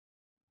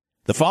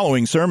The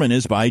following sermon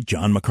is by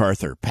John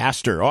MacArthur,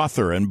 pastor,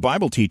 author, and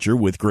Bible teacher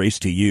with Grace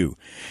to You.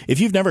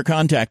 If you've never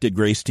contacted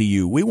Grace to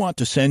You, we want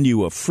to send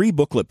you a free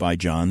booklet by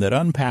John that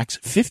unpacks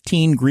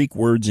 15 Greek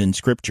words in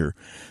Scripture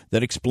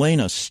that explain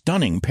a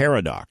stunning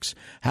paradox: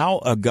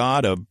 how a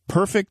God of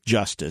perfect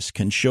justice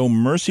can show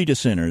mercy to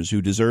sinners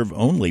who deserve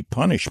only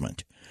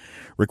punishment.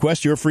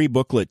 Request your free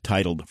booklet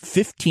titled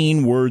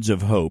 15 Words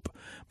of Hope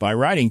by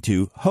writing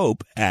to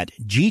hope@gty.org.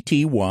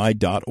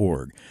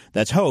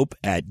 That's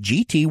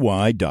hope@gty.org.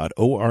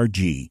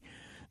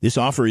 This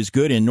offer is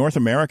good in North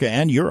America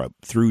and Europe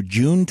through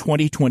June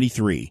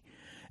 2023.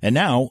 And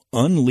now,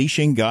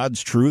 unleashing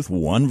God's truth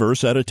one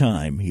verse at a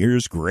time,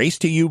 here's Grace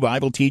to You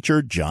Bible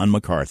teacher John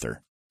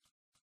MacArthur.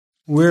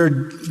 We're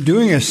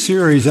doing a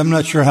series, I'm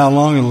not sure how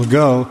long it'll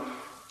go,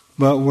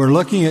 but we're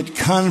looking at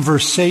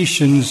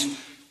conversations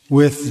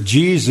with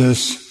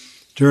Jesus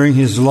during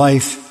his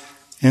life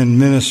and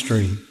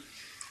ministry.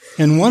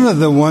 And one of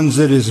the ones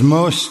that is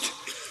most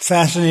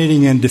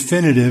fascinating and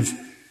definitive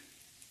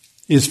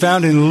is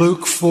found in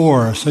Luke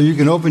 4. So you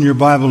can open your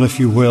Bible, if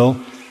you will,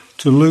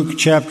 to Luke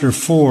chapter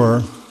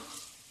 4.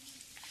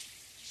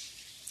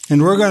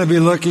 And we're going to be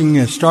looking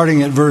at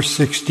starting at verse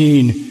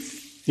 16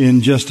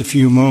 in just a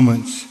few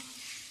moments.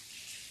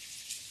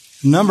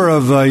 A number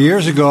of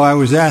years ago, I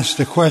was asked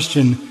a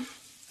question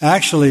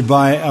actually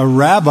by a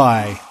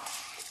rabbi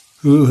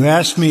who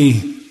asked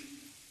me,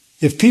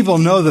 if people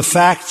know the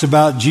facts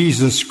about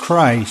Jesus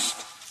Christ,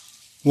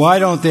 why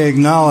don't they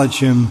acknowledge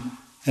him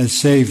as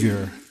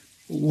Savior?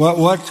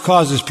 What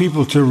causes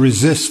people to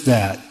resist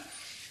that?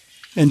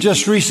 And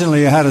just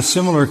recently I had a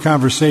similar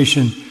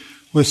conversation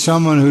with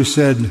someone who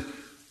said,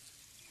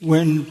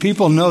 when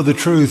people know the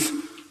truth,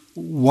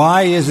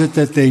 why is it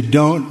that they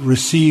don't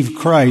receive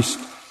Christ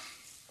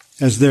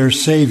as their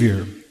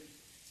Savior?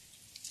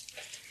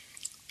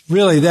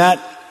 Really,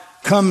 that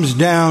comes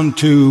down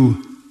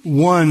to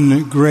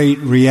one great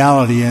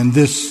reality, and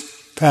this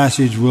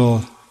passage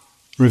will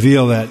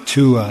reveal that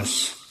to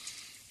us.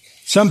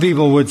 Some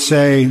people would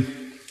say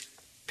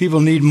people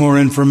need more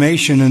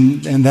information,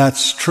 and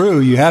that's true.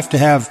 You have to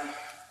have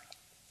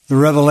the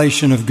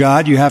revelation of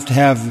God. You have to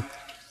have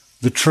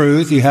the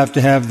truth. You have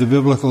to have the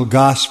biblical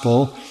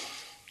gospel.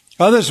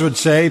 Others would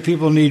say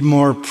people need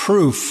more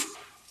proof.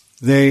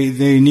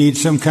 They need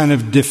some kind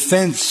of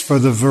defense for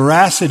the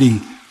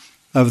veracity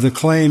of the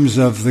claims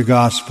of the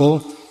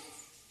gospel.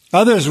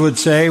 Others would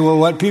say, well,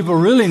 what people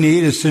really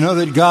need is to know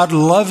that God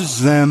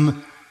loves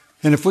them,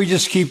 and if we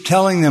just keep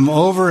telling them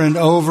over and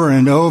over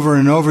and over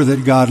and over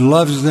that God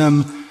loves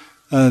them,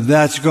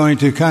 that's going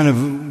to kind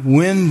of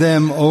win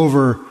them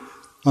over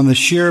on the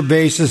sheer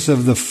basis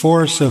of the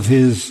force of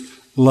his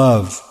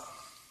love.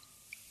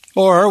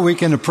 Or we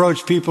can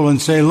approach people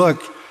and say,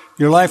 look,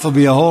 your life will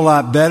be a whole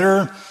lot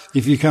better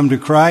if you come to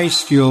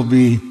Christ. You'll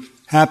be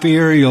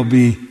happier, you'll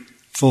be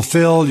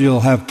fulfilled,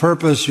 you'll have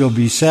purpose, you'll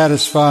be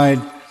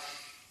satisfied.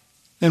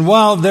 And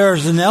while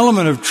there's an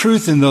element of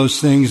truth in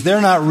those things,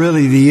 they're not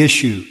really the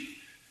issue.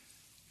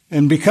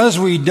 And because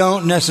we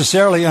don't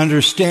necessarily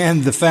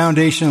understand the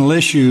foundational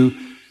issue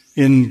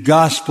in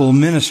gospel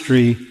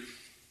ministry,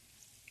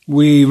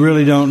 we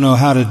really don't know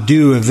how to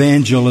do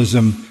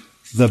evangelism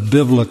the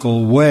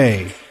biblical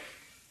way.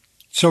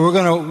 So we're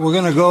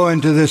going to go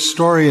into this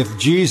story of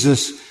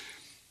Jesus,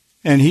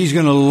 and he's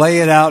going to lay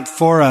it out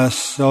for us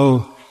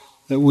so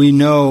that we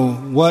know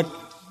what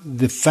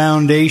the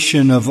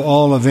foundation of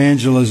all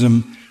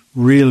evangelism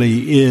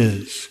really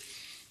is.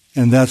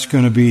 And that's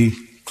going to be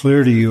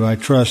clear to you, I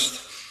trust,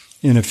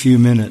 in a few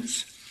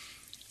minutes.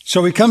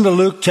 So we come to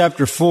Luke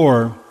chapter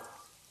 4,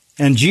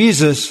 and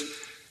Jesus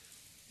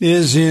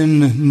is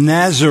in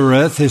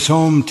Nazareth, his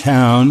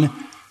hometown.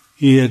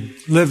 He had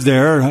lived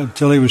there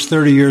until he was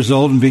 30 years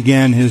old and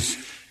began his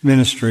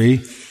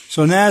ministry.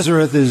 So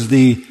Nazareth is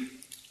the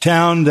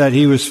town that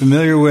he was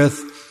familiar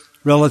with.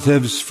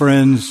 Relatives,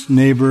 friends,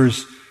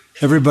 neighbors,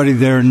 everybody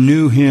there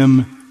knew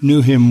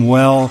him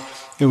well.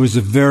 It was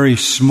a very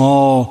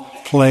small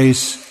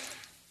place.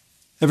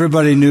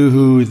 Everybody knew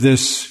who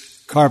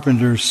this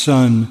carpenter's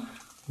son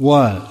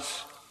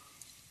was.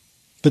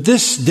 But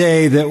this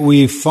day that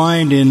we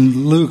find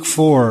in Luke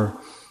 4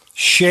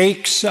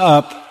 shakes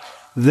up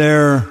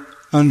their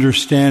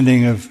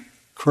understanding of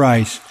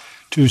Christ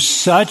to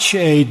such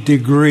a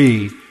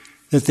degree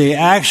that they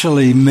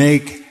actually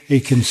make a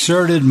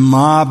concerted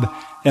mob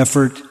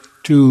effort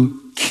to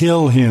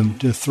kill him,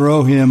 to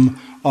throw him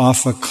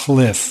off a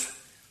cliff.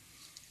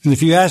 And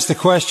if you ask the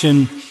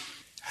question,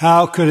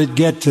 how could it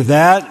get to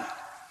that?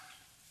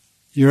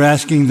 You're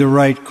asking the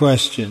right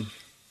question.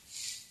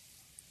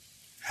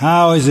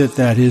 How is it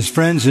that his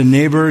friends and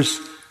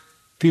neighbors,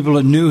 people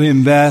that knew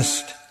him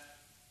best,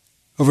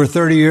 over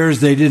 30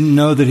 years they didn't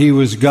know that he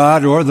was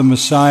God or the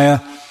Messiah,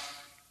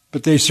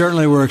 but they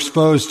certainly were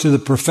exposed to the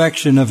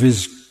perfection of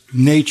his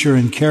nature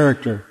and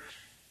character.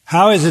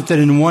 How is it that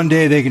in one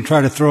day they can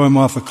try to throw him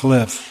off a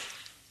cliff?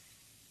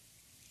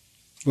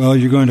 Well,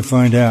 you're going to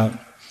find out.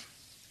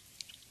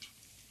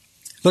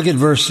 Look at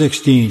verse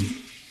 16.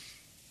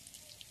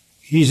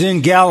 He's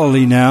in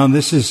Galilee now, and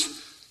this is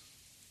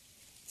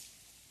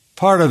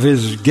part of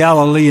his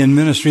Galilean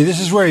ministry. This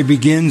is where he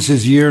begins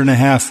his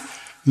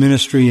 1.5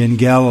 ministry in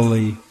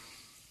Galilee,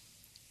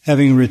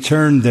 having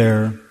returned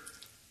there.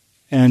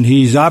 And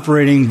he's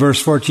operating,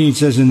 verse 14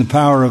 says, in the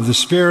power of the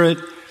Spirit.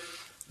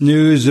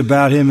 News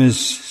about him is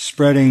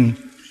spreading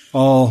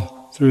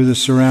all through the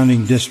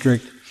surrounding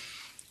district.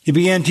 He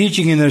began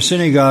teaching in their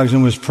synagogues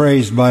and was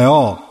praised by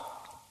all.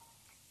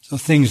 So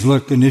things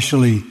looked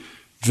initially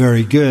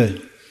very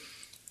good.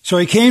 So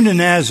he came to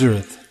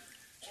Nazareth,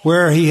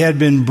 where he had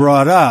been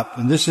brought up,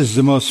 and this is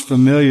the most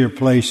familiar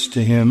place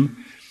to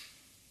him.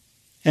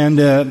 And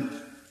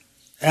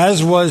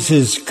as was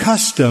his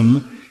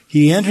custom,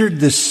 he entered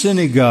the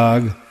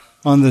synagogue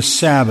on the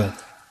Sabbath.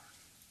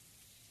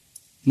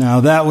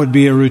 Now that would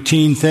be a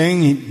routine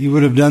thing. He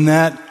would have done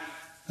that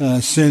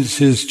since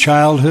his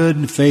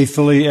childhood,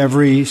 faithfully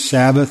every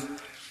Sabbath.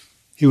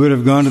 He would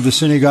have gone to the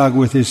synagogue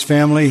with his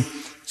family.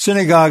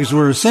 Synagogues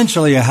were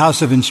essentially a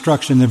house of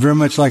instruction. They're very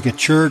much like a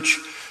church.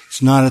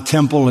 It's not a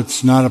temple.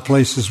 It's not a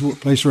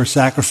place where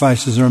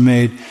sacrifices are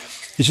made.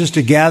 It's just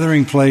a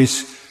gathering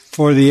place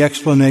for the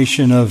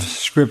explanation of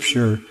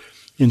Scripture,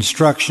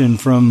 instruction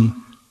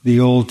from the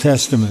Old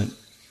Testament.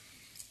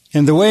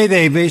 And the way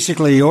they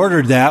basically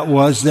ordered that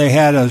was they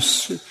had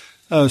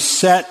a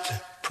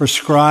set,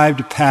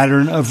 prescribed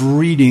pattern of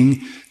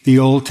reading the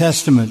Old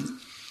Testament.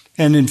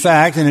 And in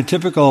fact, in a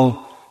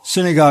typical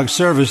synagogue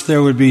service,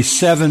 there would be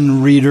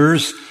 7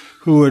 readers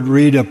who would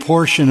read a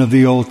portion of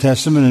the Old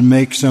Testament and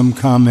make some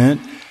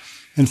comment.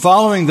 And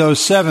following those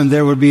 7,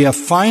 there would be a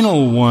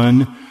final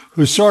one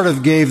who sort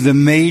of gave the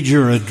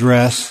major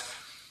address.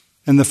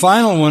 And the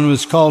final one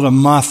was called a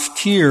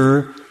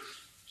maftir.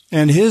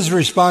 And his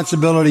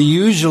responsibility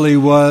usually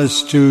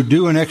was to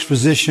do an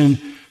exposition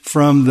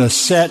from the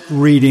set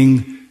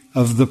reading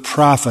of the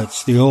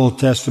prophets, the Old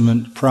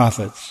Testament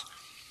prophets.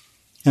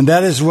 And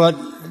that is what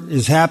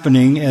is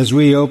happening as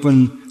we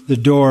open the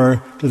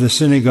door to the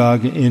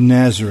synagogue in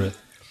Nazareth.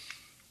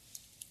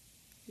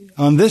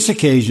 On this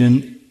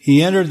occasion,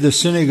 he entered the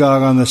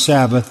synagogue on the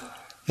Sabbath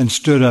and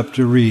stood up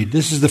to read.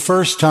 This is the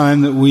first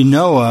time that we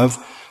know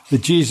of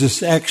that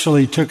Jesus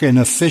actually took an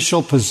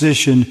official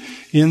position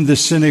in the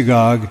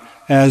synagogue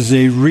as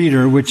a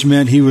reader, which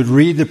meant he would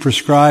read the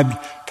prescribed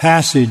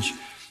passage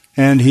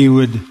and he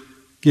would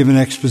give an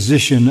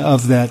exposition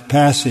of that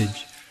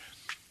passage.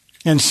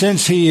 And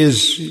since he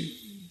is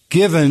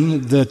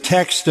given the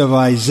text of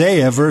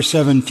Isaiah, verse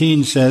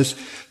 17 says,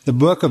 the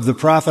book of the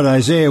prophet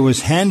Isaiah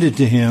was handed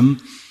to him.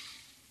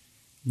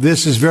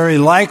 This is very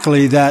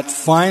likely that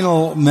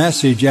final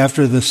message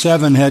after the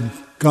 7 had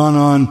gone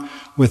on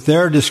with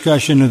their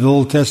discussion of the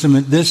Old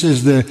Testament. This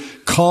is the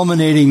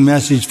culminating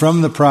message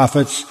from the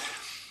prophets,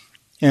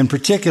 and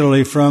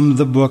particularly from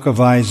the book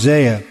of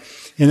Isaiah.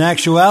 In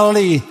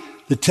actuality,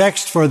 the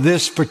text for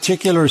this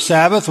particular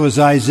Sabbath was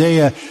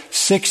Isaiah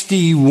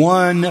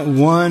 61,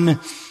 1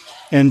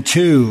 and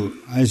 2.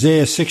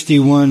 Isaiah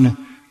 61,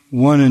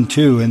 1 and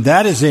 2. And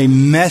that is a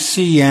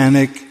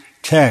messianic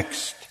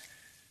text.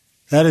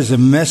 That is a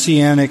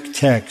messianic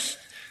text.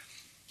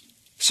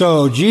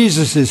 So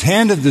Jesus is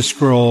handed the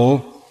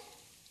scroll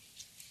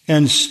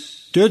and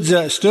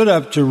stood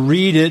up to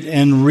read it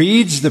and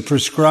reads the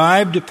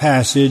prescribed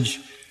passage.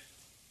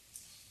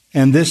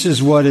 And this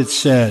is what it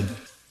said.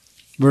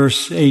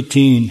 Verse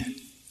 18.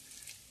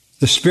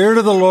 The Spirit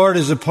of the Lord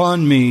is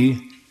upon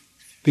me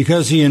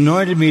because He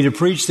anointed me to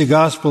preach the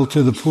gospel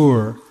to the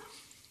poor.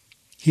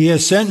 He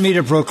has sent me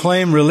to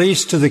proclaim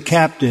release to the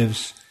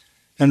captives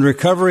and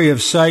recovery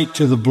of sight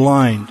to the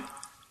blind,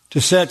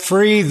 to set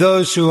free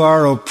those who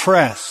are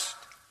oppressed,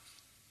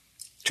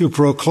 to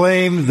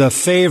proclaim the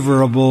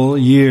favorable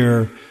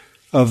year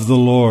of the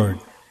Lord.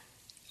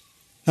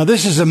 Now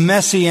this is a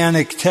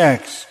messianic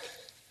text.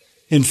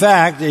 In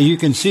fact, you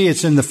can see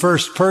it's in the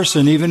first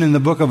person, even in the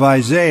book of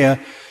Isaiah.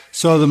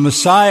 So the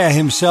Messiah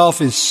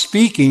himself is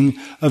speaking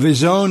of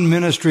his own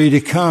ministry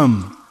to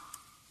come.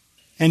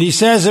 And he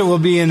says it will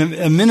be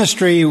a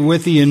ministry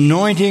with the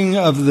anointing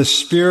of the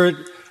Spirit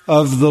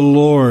of the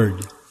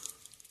Lord.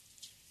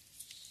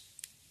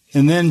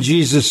 And then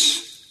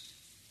Jesus,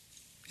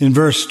 in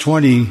verse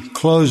 20,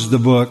 closed the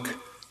book,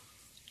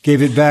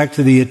 gave it back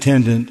to the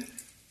attendant,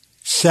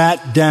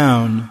 sat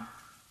down,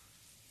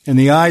 and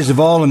the eyes of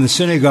all in the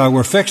synagogue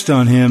were fixed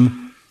on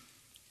him.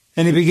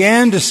 And he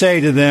began to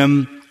say to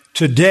them,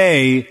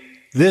 today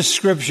this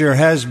scripture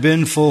has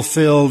been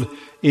fulfilled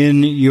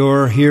in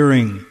your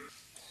hearing.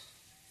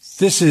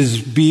 This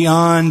is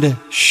beyond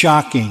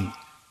shocking.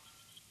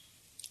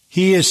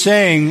 He is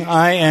saying,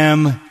 I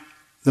am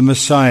the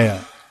Messiah.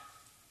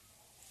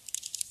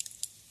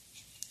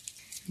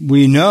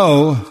 We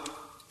know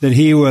that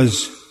he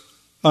was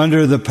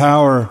under the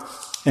power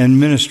and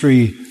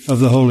ministry of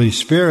the Holy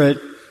Spirit.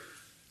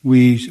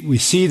 We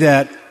see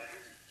that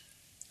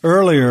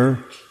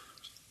earlier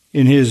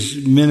in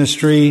his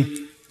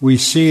ministry. We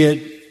see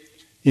it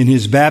in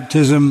his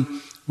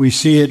baptism. We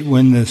see it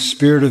when the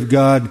Spirit of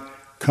God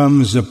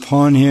comes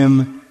upon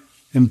him,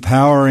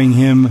 empowering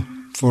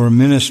him for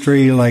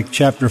ministry, like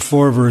chapter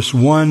 4, verse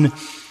 1.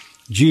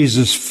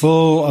 Jesus,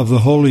 full of the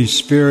Holy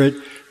Spirit,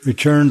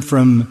 returned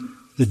from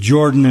the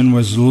Jordan and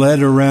was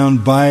led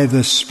around by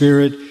the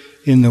Spirit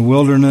in the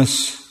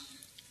wilderness.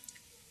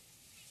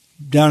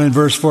 Down in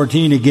verse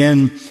 14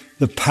 again,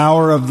 the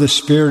power of the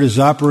Spirit is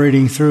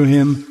operating through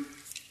him.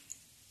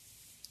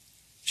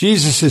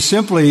 Jesus is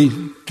simply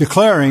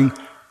declaring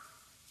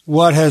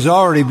what has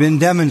already been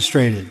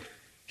demonstrated.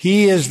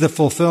 He is the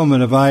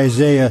fulfillment of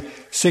Isaiah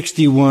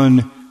 61,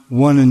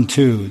 1 and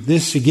 2.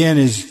 This again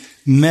is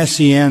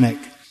messianic.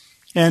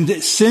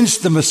 And since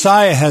the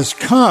Messiah has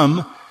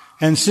come,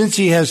 and since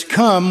he has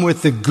come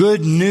with the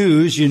good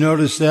news, you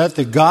notice that,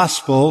 the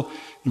gospel,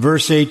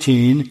 verse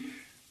 18,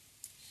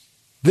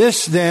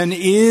 this then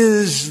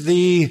is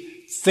the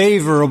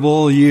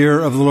favorable year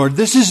of the Lord.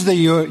 This is the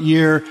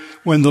year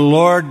when the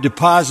Lord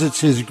deposits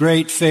his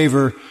great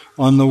favor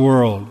on the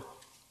world.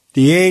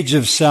 The age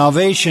of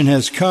salvation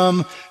has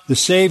come. The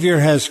Savior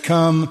has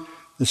come.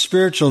 The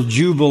spiritual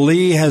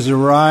jubilee has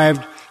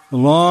arrived. The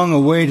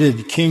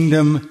long-awaited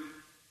kingdom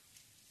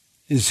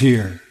is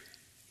here.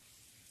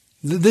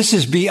 This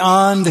is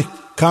beyond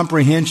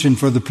comprehension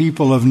for the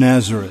people of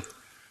Nazareth,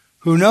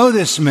 who know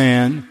this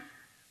man,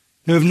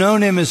 who have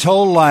known him his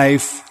whole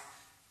life,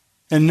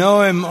 and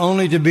know him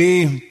only to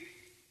be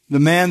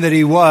the man that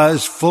he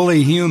was,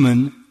 fully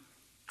human,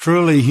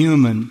 truly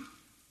human.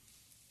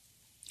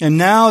 And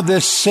now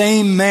this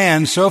same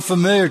man, so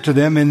familiar to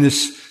them in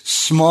this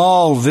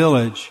small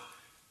village,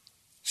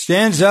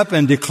 stands up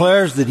and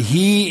declares that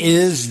he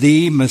is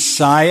the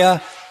Messiah,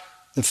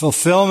 the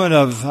fulfillment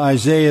of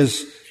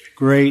Isaiah's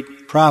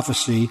great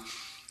prophecy,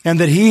 and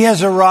that he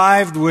has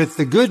arrived with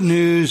the good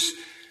news,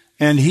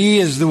 and he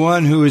is the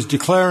one who is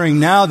declaring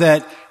now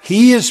that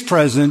he is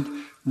present,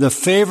 the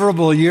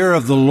favorable year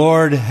of the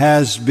Lord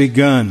has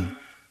begun.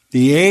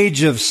 The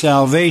age of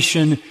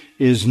salvation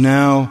is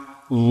now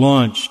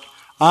launched.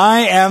 I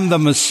am the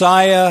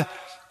Messiah,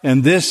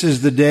 and this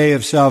is the day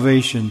of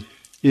salvation,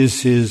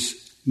 is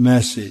his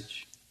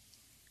message.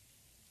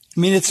 I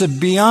mean, it's a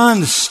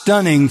beyond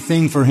stunning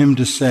thing for him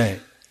to say.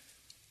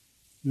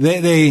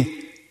 They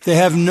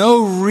have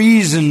no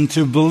reason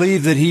to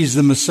believe that he's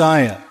the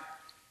Messiah.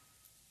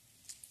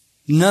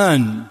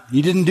 None.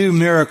 He didn't do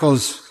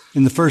miracles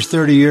in the first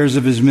 30 years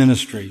of his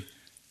ministry.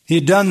 He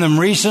had done them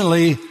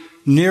recently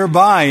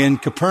nearby in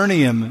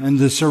Capernaum and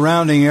the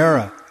surrounding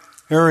area.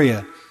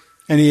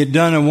 And he had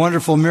done a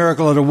wonderful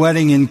miracle at a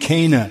wedding in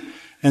Cana.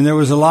 And there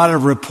was a lot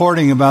of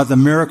reporting about the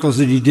miracles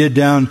that he did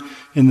down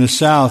in the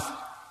south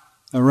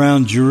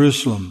around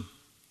Jerusalem.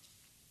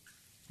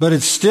 But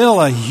it's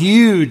still a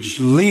huge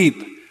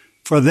leap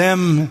for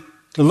them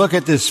to look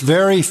at this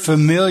very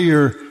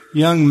familiar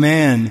young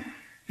man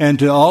and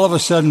to all of a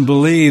sudden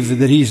believe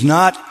that he's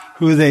not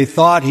who they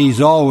thought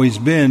he's always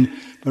been,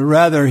 but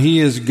rather he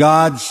is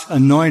God's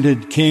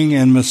anointed King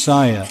and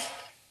Messiah.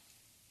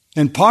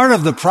 And part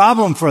of the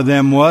problem for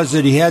them was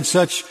that he had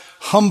such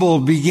humble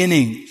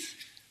beginnings.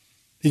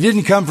 He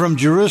didn't come from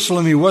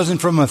Jerusalem. He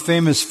wasn't from a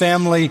famous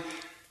family.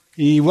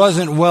 He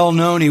wasn't well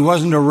known. He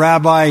wasn't a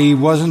rabbi. He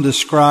wasn't a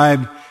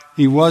scribe.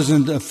 He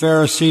wasn't a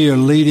Pharisee or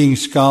leading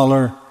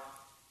scholar.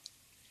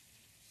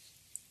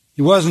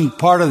 He wasn't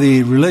part of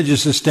the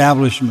religious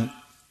establishment.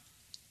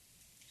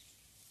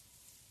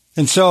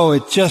 And so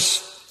it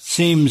just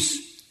seems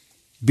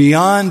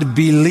beyond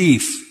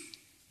belief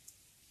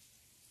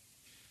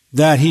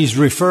that he's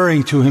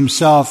referring to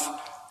himself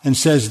and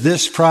says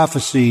this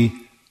prophecy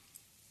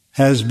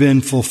has been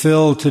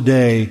fulfilled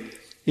today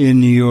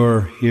in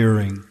your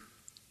hearing.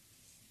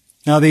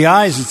 Now the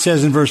eyes, it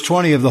says in verse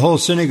 20, of the whole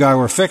synagogue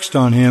were fixed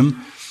on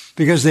him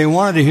because they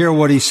wanted to hear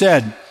what he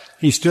said.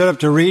 He stood up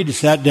to read,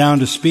 sat down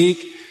to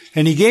speak,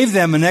 and he gave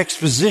them an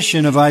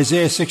exposition of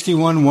Isaiah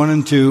 61, 1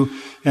 and 2,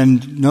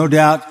 and no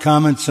doubt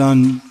comments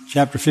on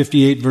chapter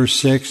 58, verse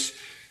 6,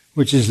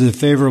 which is the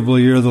favorable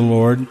year of the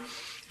Lord.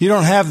 You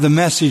don't have the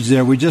message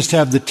there. We just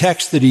have the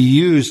text that he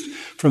used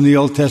from the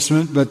Old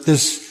Testament, but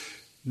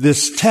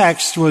this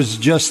text was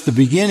just the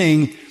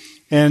beginning,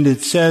 and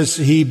it says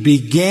he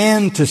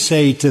began to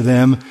say to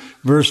them,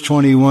 verse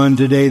 21,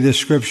 today this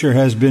scripture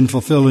has been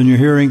fulfilled in your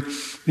hearing,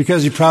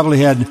 because he probably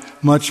had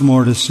much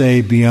more to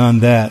say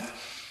beyond that.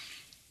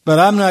 But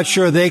I'm not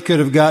sure they could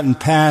have gotten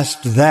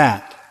past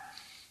that.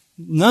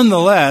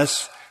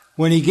 Nonetheless,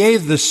 when he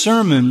gave the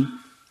sermon,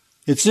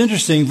 it's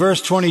interesting, verse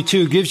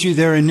 22 gives you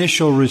their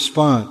initial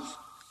response.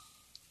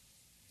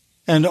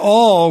 And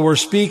all were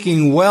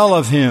speaking well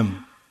of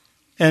him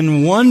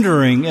and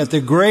wondering at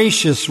the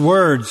gracious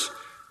words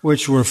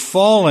which were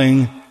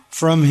falling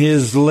from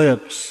his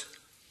lips.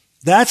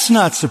 That's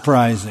not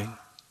surprising.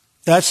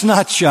 That's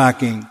not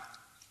shocking.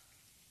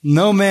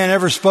 No man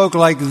ever spoke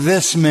like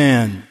this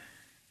man,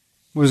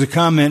 was a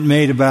comment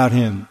made about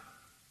him.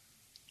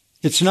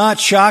 It's not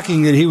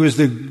shocking that he was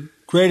the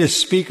greatest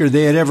speaker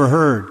they had ever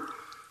heard.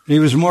 He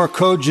was more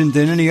cogent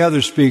than any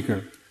other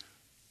speaker,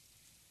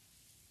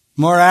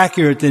 more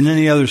accurate than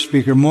any other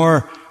speaker,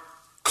 more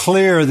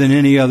clear than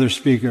any other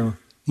speaker,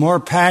 more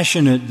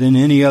passionate than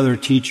any other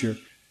teacher.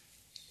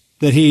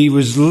 That he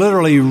was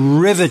literally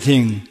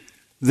riveting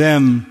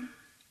them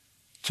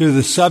to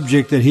the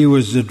subject that he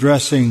was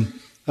addressing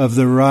of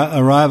the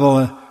arrival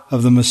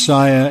of the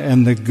Messiah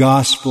and the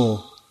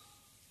gospel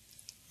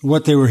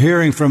What they were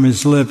hearing from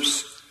his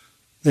lips,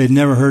 they'd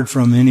never heard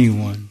from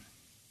anyone.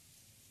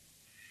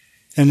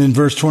 And in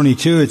verse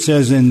 22 it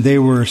says, and they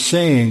were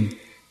saying,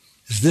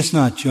 is this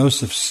not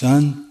Joseph's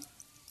son?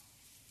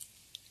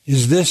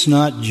 Is this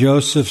not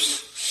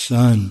Joseph's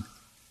son?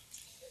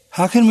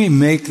 How can we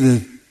make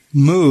the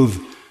move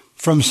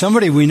from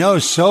somebody we know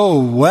so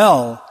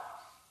well,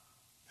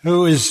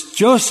 who is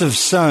Joseph's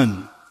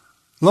son,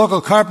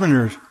 local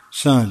carpenter's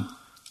son,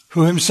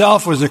 who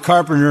himself was a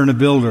carpenter and a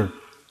builder?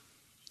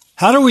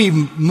 How do we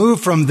move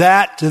from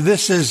that to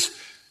this is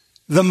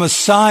the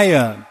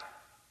Messiah?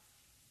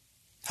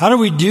 How do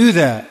we do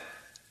that?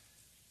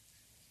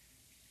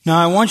 Now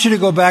I want you to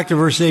go back to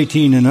verse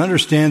 18 and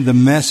understand the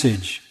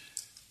message.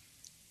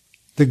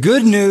 The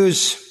good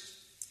news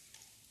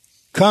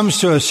comes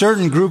to a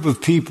certain group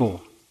of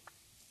people.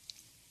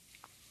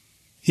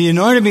 He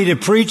anointed me to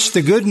preach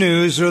the good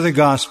news or the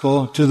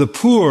gospel to the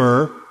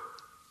poor,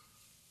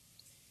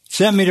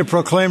 sent me to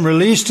proclaim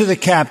release to the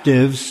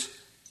captives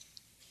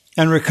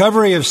and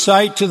recovery of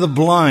sight to the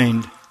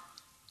blind,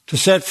 to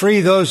set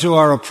free those who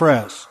are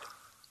oppressed.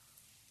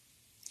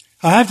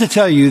 I have to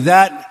tell you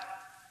that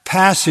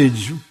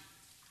passage,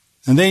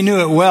 and they knew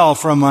it well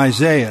from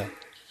Isaiah,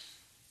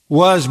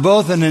 was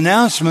both an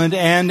announcement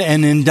and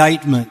an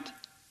indictment.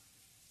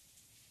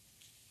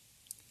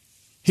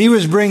 He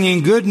was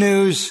bringing good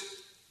news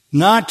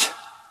not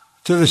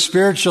to the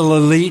spiritual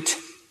elite,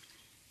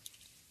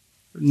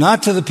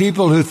 not to the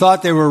people who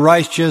thought they were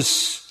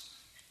righteous,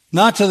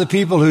 not to the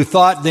people who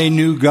thought they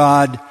knew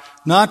God,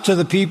 not to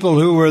the people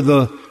who were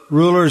the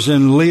rulers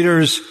and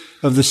leaders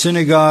of the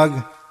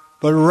synagogue,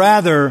 but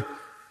rather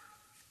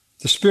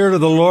the Spirit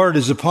of the Lord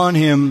is upon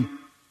him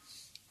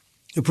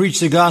to preach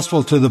the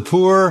gospel to the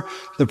poor,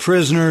 the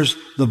prisoners,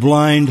 the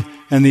blind,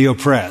 and the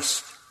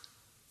oppressed.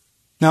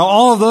 Now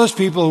all of those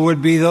people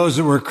would be those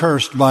that were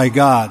cursed by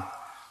God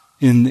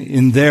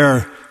in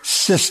their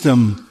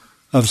system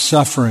of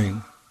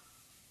suffering.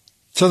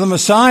 So the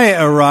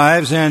Messiah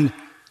arrives and,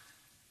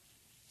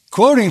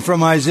 quoting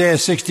from Isaiah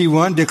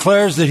 61,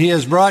 declares that he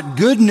has brought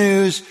good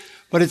news,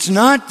 but it's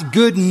not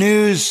good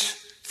news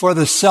for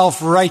the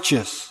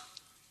self-righteous.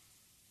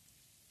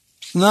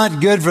 It's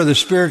not good for the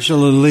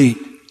spiritual elite.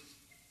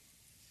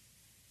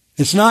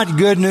 It's not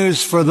good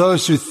news for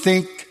those who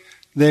think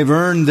they've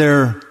earned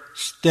their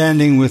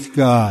standing with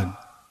God.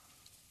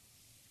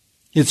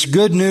 It's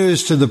good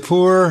news to the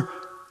poor,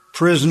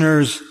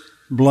 prisoners,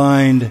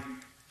 blind,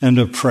 and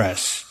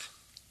oppressed.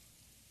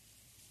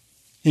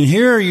 And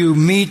here you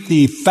meet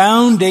the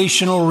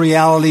foundational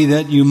reality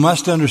that you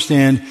must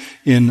understand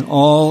in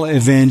all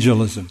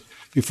evangelism.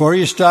 Before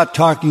you start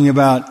talking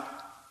about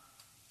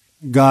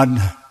God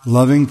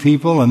loving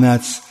people, and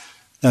that's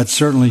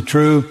certainly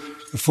true,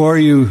 before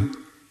you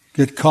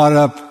get caught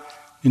up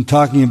in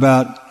talking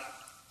about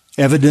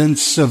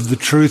evidence of the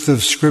truth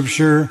of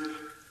Scripture,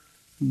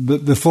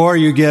 but before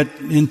you get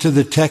into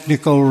the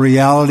technical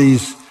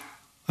realities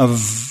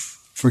of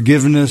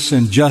forgiveness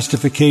and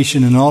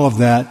justification and all of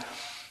that,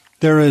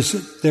 there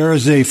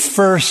is a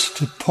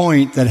first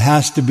point that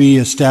has to be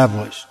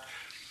established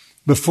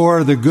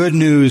before the good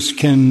news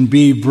can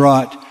be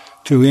brought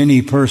to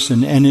any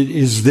person, and it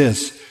is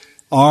this: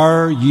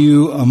 are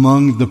you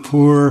among the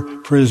poor,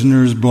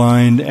 prisoners,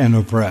 blind, and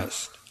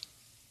oppressed?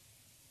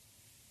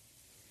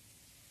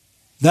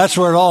 That's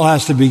where it all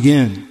has to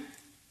begin.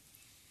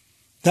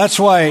 That's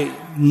why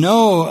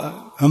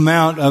no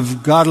amount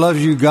of God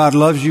loves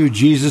you,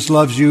 Jesus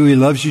loves you, He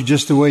loves you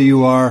just the way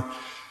you are.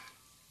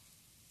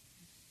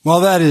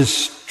 While that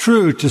is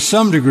true to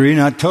some degree,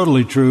 not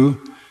totally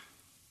true,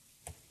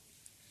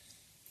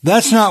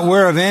 that's not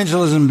where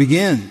evangelism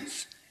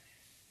begins.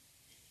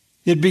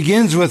 It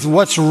begins with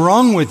what's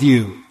wrong with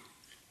you.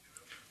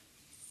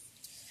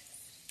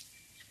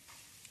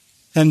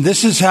 And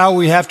this is how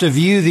we have to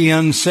view the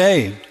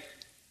unsaved.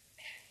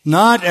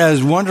 Not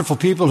as wonderful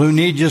people who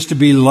need just to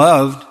be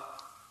loved,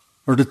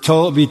 or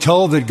to be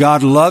told that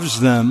God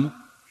loves them,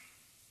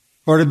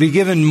 or to be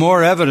given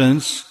more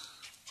evidence,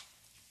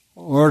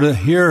 or to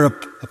hear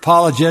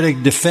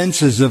apologetic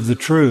defenses of the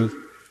truth.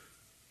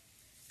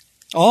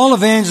 All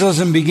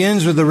evangelism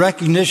begins with the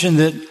recognition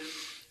that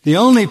the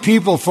only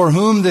people for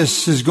whom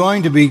this is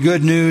going to be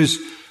good news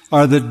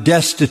are the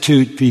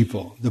destitute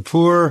people, the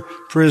poor,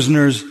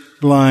 prisoners,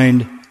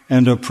 blind,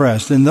 and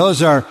oppressed. And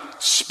those are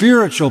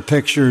spiritual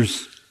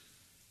pictures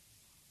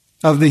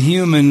of the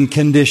human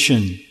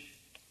condition.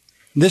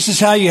 This is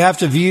how you have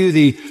to view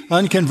the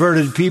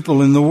unconverted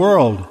people in the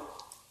world.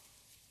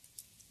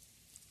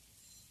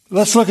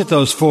 Let's look at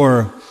those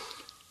four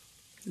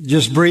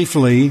just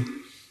briefly.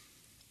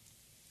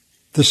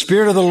 The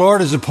Spirit of the Lord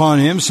is upon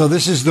him, so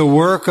this is the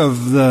work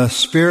of the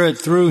Spirit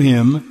through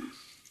him.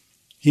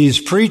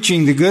 He's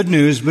preaching the good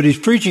news, but he's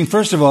preaching,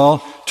 first of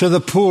all, to the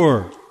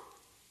poor.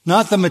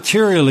 Not the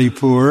materially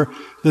poor,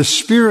 the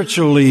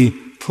spiritually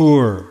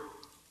poor.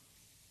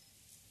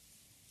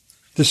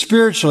 The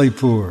spiritually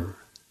poor.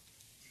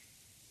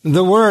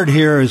 The word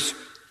here is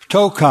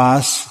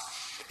tokos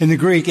in the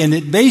Greek, and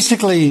it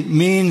basically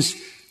means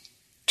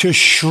to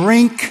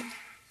shrink,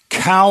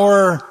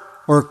 cower,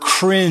 or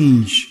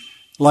cringe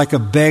like a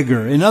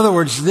beggar. In other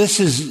words, this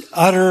is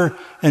utter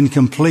and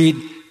complete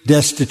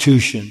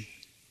destitution.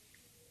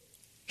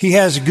 He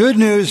has good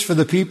news for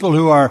the people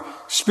who are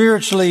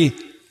spiritually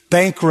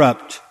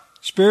bankrupt,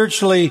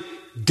 spiritually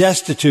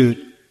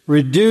destitute,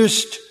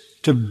 reduced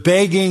to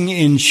begging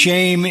in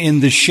shame in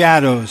the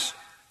shadows,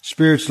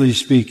 spiritually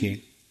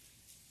speaking.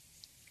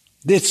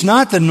 It's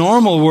not the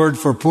normal word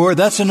for poor.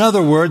 That's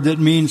another word that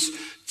means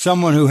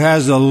someone who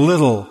has a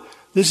little.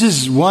 This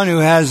is one who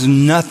has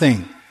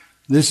nothing.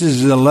 This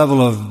is the level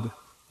of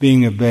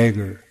being a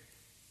beggar.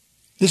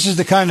 This is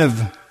the kind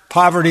of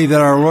poverty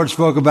that our Lord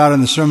spoke about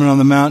in the Sermon on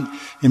the Mount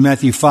in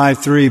Matthew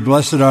 5:3.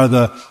 Blessed are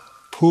the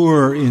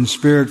poor in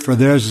spirit, for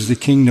theirs is the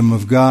kingdom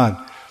of God.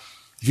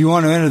 If you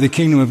want to enter the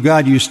kingdom of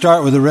God, you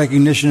start with a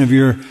recognition of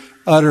your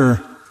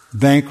utter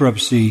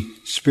bankruptcy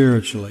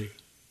spiritually.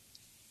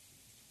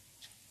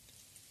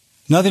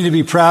 Nothing to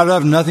be proud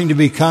of, nothing to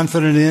be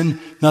confident in,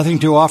 nothing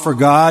to offer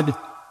God,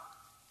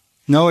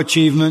 no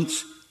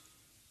achievements.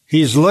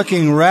 He's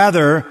looking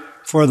rather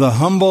for the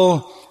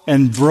humble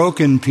and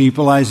broken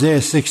people,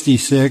 Isaiah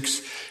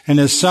 66. And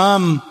as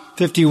Psalm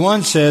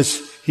 51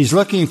 says, he's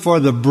looking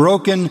for the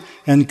broken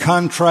and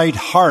contrite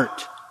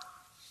heart.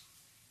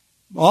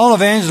 All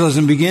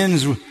evangelism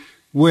begins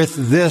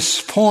with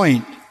this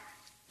point.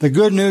 The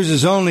good news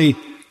is only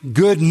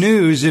good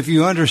news if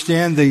you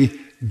understand the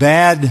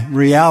bad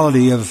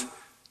reality of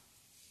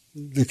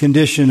the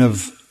condition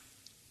of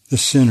the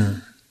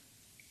sinner.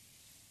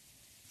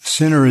 The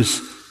sinner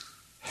is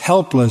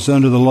helpless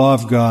under the law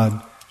of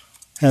God,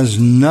 has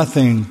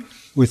nothing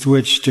with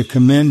which to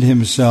commend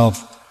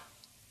himself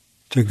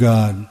to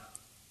God.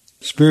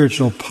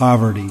 Spiritual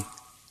poverty.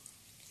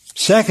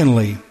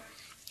 Secondly,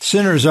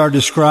 sinners are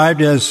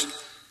described as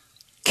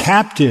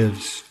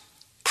captives,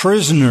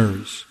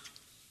 prisoners,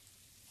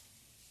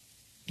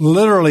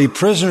 literally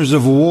prisoners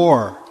of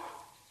war,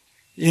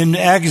 in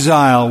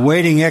exile,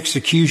 waiting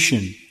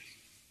execution.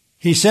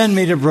 He sent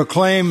me to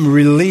proclaim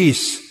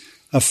release.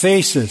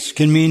 Aphasis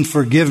can mean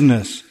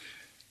forgiveness.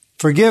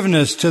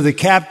 Forgiveness to the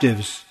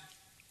captives,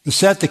 to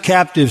set the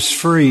captives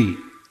free.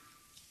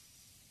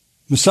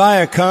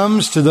 Messiah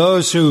comes to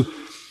those who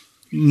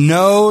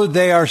know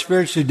they are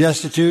spiritually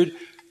destitute,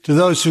 to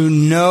those who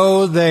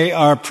know they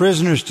are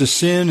prisoners to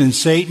sin and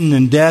Satan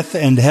and death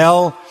and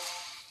hell.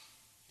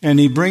 And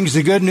he brings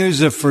the good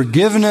news of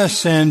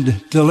forgiveness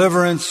and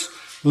deliverance,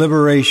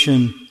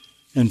 liberation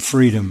and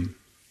freedom.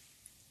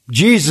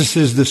 Jesus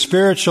is the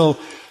spiritual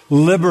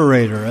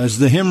liberator. As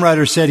the hymn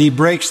writer said, he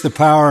breaks the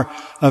power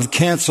of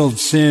canceled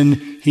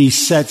sin. He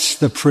sets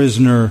the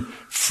prisoner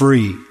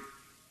free.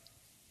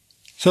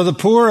 So the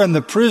poor and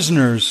the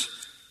prisoners,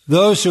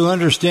 those who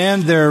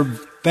understand their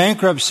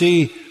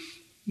bankruptcy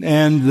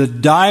and the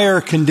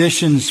dire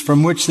conditions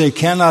from which they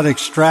cannot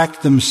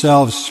extract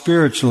themselves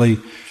spiritually,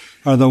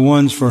 are the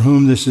ones for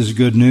whom this is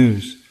good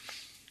news.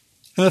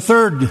 And the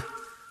third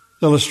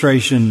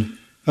illustration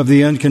of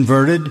the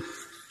unconverted,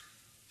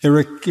 a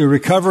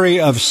recovery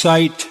of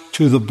sight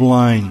to the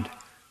blind.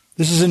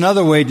 This is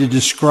another way to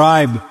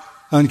describe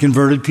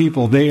unconverted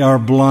people. They are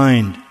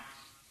blind.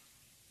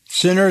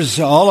 Sinners,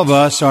 all of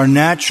us, are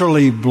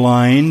naturally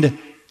blind.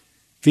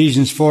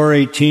 Ephesians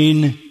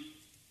 4:18,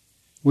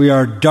 we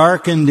are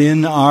darkened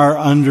in our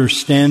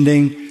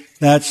understanding.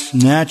 That's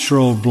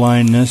natural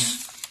blindness.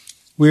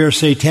 We are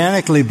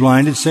satanically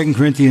blinded. 2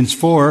 Corinthians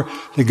 4,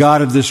 the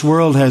God of this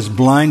world has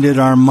blinded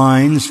our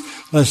minds,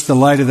 lest the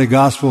light of the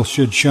gospel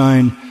should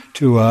shine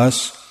to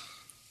us.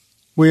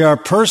 We are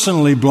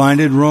personally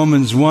blinded,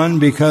 Romans 1,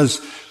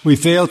 because we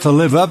fail to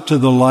live up to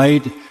the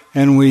light,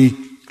 and we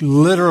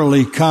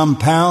literally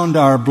compound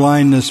our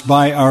blindness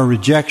by our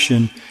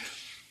rejection.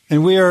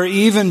 And we are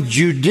even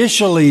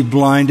judicially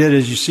blinded,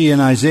 as you see in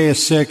Isaiah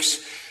 6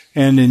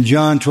 and in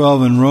John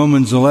 12 and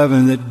Romans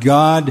 11, that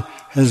God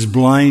has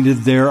blinded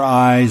their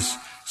eyes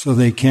so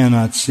they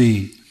cannot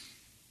see.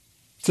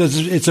 So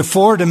it's a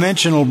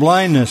four-dimensional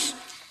blindness.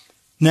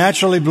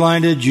 Naturally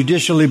blinded,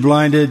 judicially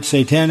blinded,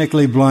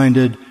 satanically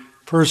blinded,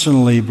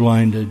 personally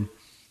blinded.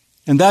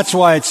 And that's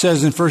why it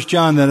says in 1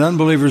 John that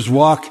unbelievers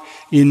walk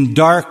in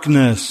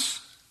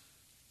darkness.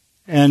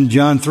 And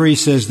John 3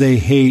 says they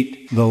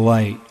hate the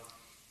light.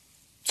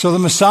 So the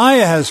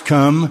Messiah has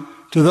come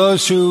to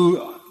those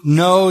who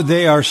know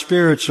they are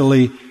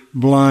spiritually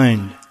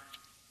blind.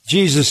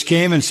 Jesus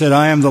came and said,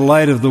 I am the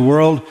light of the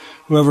world.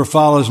 Whoever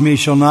follows me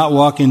shall not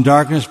walk in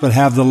darkness, but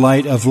have the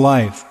light of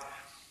life.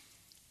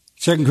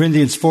 2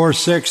 Corinthians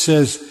 4:6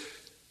 says,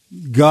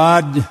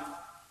 God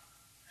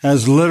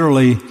has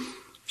literally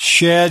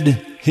shed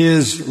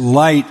His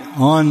light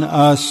on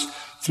us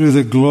through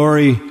the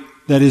glory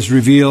that is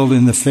revealed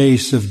in the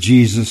face of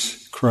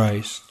Jesus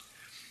Christ.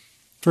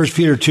 1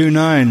 Peter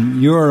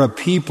 2:9, you are a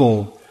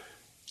people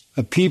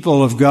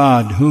of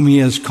God, whom He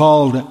has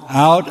called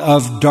out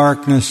of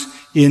darkness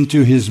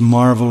into His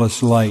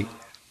marvelous light.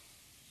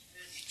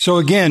 So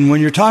again,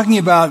 when you're talking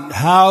about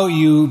how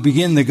you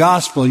begin the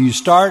gospel, you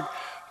start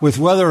with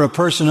whether a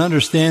person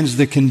understands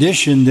the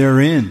condition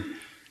they're in.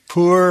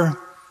 Poor,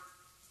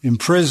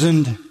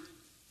 imprisoned,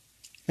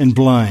 and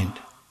blind.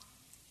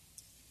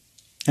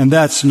 And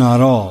that's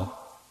not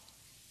all.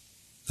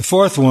 The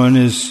fourth one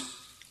is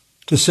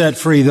to set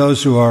free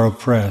those who are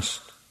oppressed.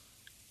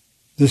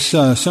 This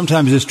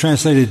sometimes is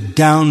translated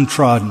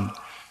downtrodden.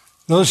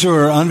 Those who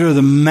are under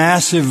the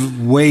massive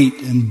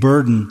weight and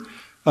burden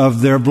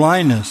of their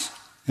blindness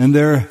and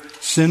their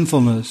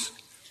sinfulness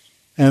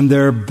and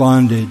their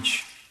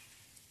bondage.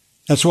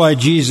 That's why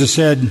Jesus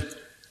said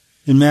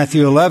in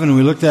Matthew 11,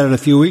 we looked at it a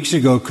few weeks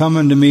ago, "Come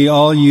unto me,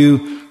 all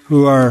you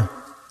who are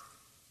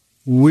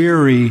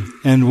weary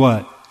and"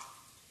 what?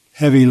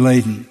 Heavy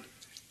laden.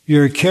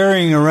 You're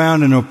carrying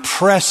around an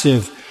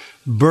oppressive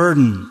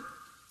burden.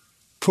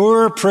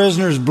 Poor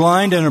prisoners,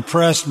 blind and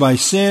oppressed by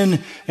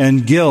sin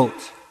and guilt.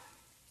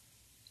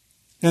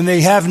 And they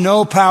have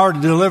no power to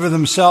deliver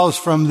themselves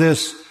from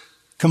this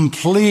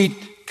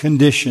complete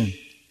condition.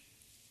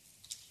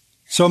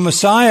 So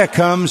Messiah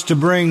comes to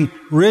bring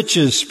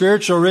riches,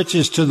 spiritual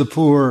riches to the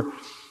poor,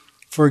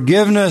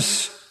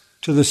 forgiveness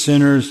to the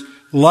sinners,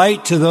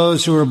 light to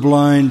those who are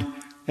blind,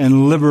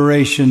 and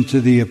liberation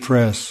to the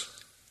oppressed.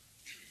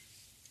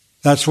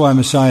 That's why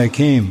Messiah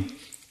came.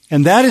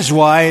 And that is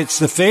why it's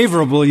the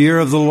favorable year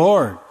of the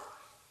Lord.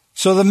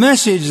 So the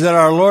message that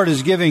our Lord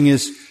is giving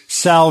is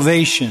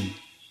salvation.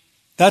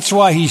 That's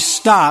why he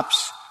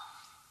stops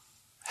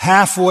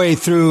halfway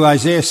through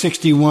Isaiah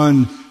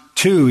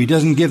 61:2. He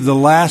doesn't give the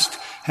last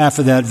half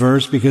of that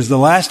verse because the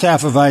last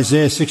half of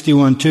Isaiah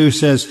 61:2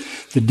 says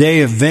the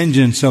day of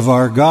vengeance of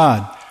our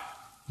God.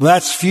 Well,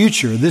 that's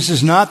future. This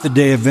is not the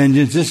day of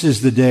vengeance. This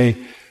is the day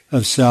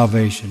of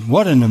salvation.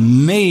 What an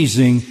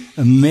amazing,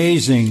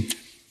 amazing,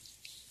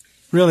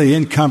 really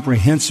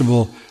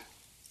incomprehensible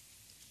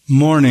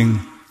morning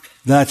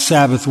that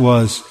Sabbath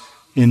was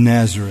in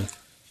Nazareth.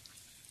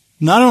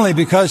 Not only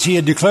because he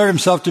had declared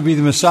himself to be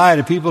the Messiah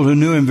to people who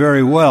knew him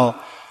very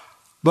well,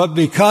 but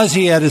because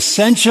he had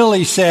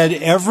essentially said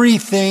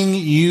everything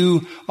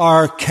you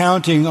are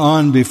counting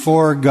on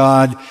before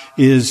God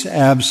is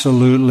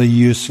absolutely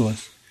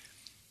useless.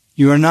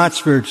 You are not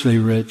spiritually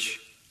rich.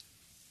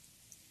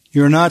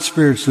 You are not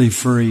spiritually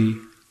free.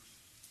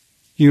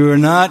 You are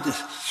not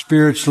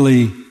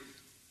spiritually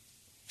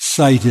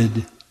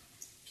sighted.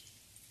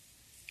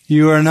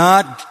 You are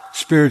not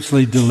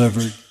spiritually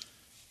delivered.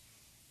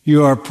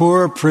 You are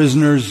poor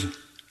prisoners,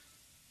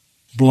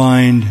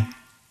 blind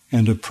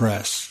and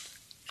oppressed.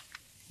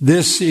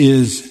 This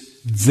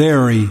is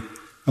very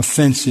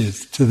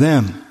offensive to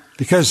them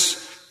because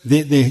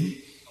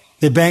they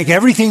bank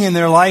everything in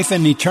their life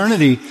and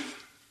eternity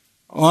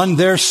on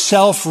their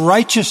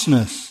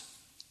self-righteousness.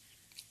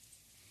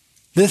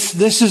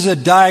 This is a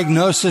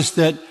diagnosis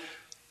that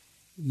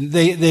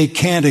they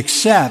can't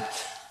accept.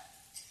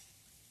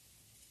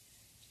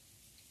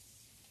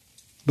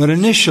 But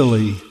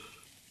initially,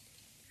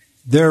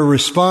 their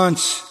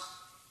response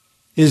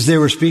is they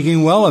were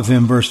speaking well of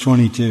him, verse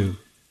 22,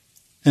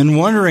 and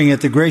wondering at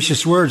the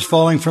gracious words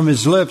falling from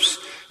his lips.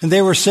 And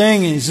they were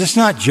saying, "Is this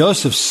not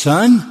Joseph's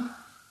son?"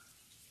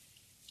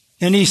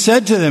 And he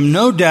said to them,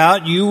 "No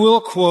doubt you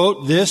will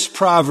quote this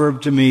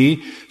proverb to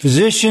me,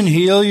 'Physician,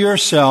 heal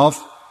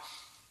yourself.'"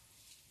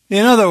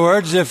 In other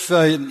words, if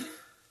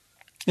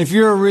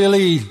you're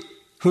really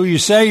who you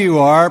say you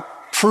are,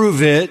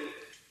 prove it.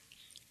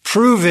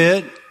 Prove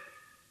it.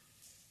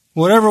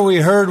 Whatever we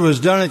heard was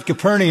done at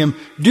Capernaum,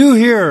 do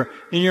here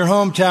in your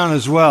hometown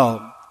as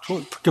well.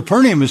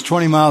 Capernaum is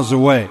 20 miles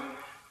away.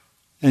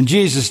 And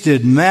Jesus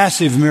did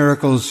massive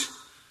miracles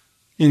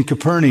in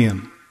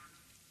Capernaum.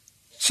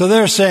 So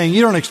they're saying,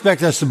 you don't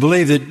expect us to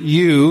believe that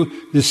you,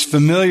 this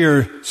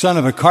familiar son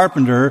of a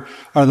carpenter,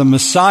 are the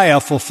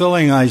Messiah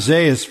fulfilling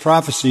Isaiah's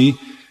prophecy.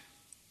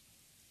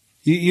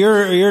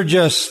 You're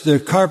just the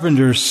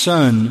carpenter's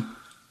son.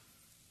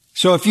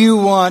 So if you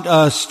want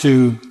us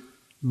to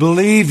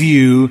believe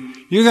you,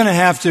 you're going to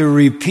have to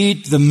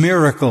repeat the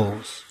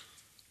miracles.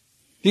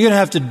 You're going to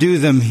have to do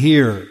them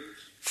here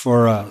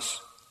for us.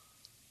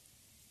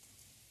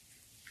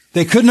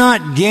 They could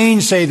not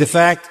gainsay the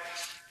fact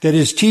that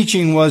his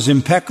teaching was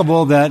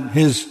impeccable, that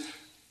his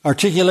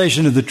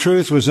articulation of the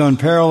truth was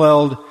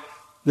unparalleled,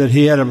 that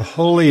he had a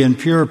holy and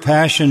pure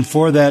passion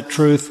for that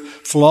truth,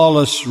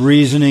 flawless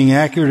reasoning,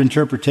 accurate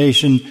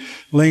interpretation,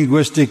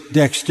 linguistic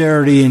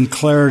dexterity and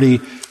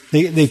clarity.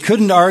 They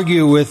couldn't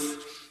argue with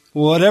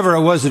whatever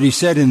it was that he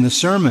said in the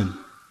sermon.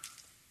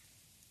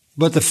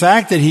 But the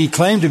fact that he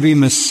claimed to be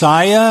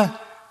Messiah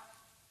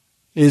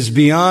is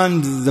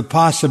beyond the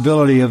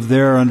possibility of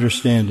their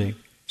understanding.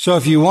 So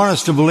if you want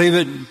us to believe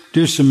it,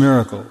 do some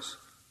miracles.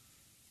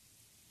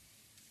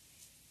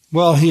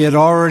 Well, he had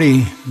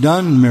already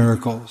done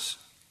miracles.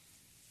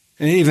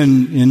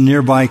 Even in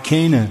nearby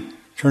Cana,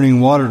 turning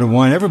water to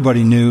wine,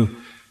 everybody knew.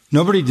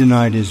 Nobody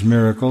denied his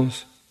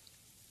miracles.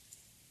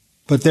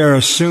 But they're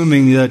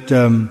assuming that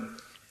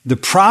the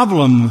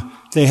problem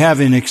they have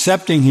in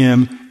accepting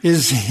him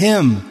is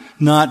him,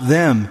 not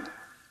them.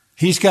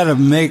 He's got to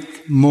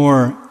make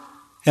more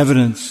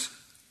evidence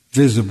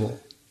visible.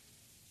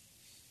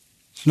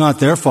 It's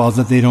not their fault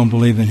that they don't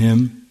believe in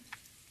him.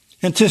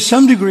 And to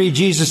some degree,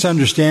 Jesus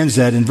understands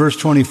that. In verse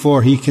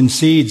 24, he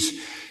concedes.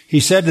 He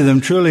said to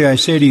them, "Truly I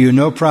say to you,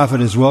 no prophet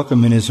is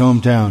welcome in his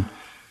hometown."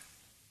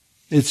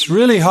 It's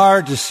really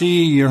hard to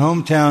see your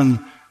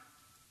hometown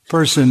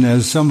person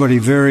as somebody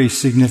very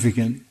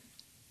significant.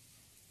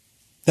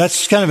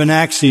 That's kind of an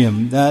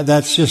axiom.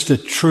 That's just a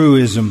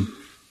truism.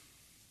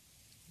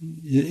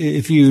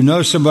 If you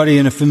know somebody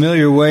in a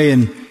familiar way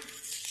and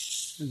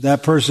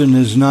that person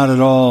is not at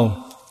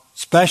all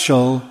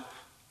special,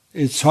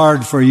 it's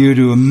hard for you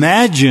to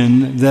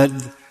imagine that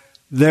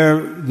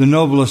they're the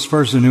noblest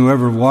person who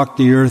ever walked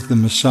the earth, the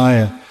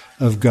Messiah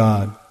of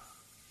God.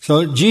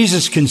 So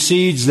Jesus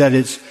concedes that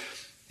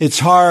it's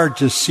hard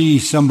to see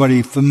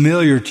somebody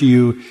familiar to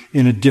you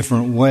in a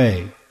different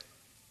way.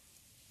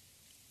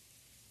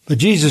 But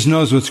Jesus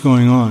knows what's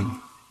going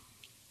on.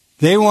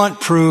 They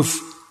want proof.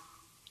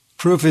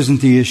 Proof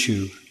isn't the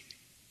issue.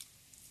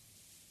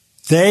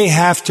 They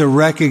have to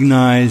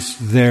recognize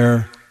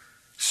their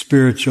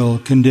spiritual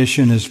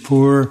condition as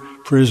poor,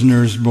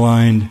 prisoners,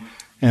 blind,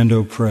 and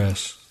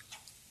oppressed.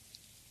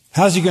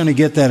 How's he going to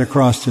get that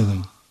across to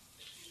them?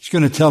 He's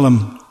going to tell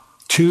them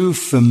two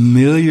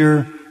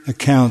familiar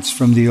accounts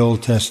from the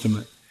Old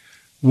Testament.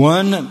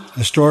 One,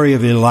 a story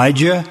of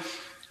Elijah,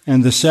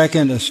 and the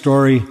second, a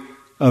story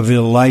of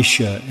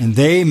Elisha. And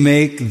they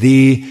make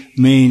the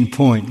main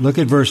point. Look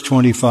at verse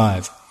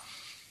 25.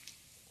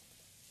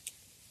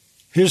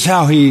 Here's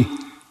how he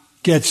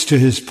gets to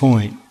his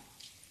point.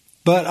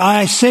 But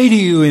I say to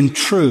you in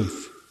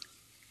truth,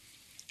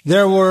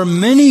 there were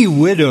many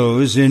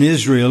widows in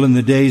Israel in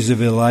the days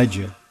of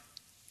Elijah,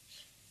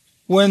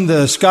 when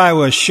the sky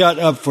was shut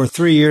up for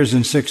 3 years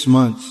and 6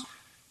 months,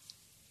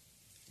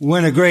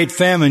 when a great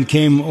famine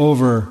came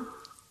over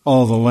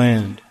all the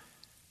land.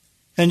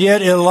 And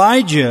yet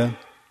Elijah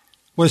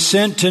was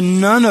sent to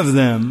none of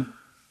them,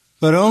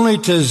 but only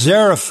to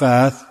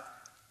Zarephath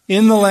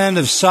in the land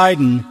of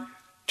Sidon,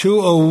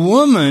 to a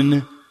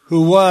woman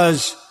who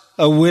was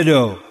a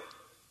widow.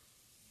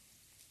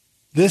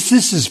 This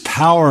is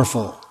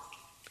powerful.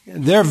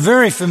 They're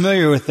very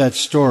familiar with that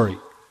story.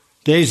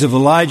 Days of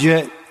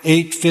Elijah,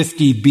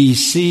 850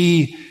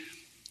 BC,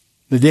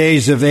 the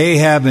days of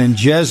Ahab and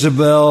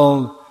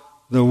Jezebel,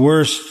 the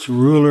worst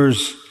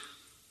rulers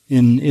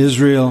in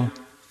Israel.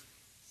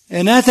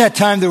 And at that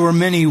time there were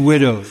many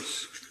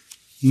widows.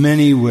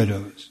 Many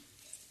widows.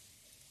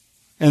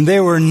 And they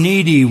were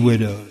needy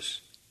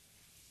widows.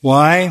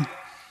 Why?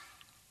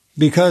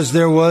 Because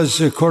there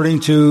was, according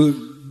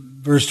to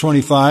verse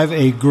 25,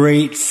 a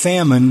great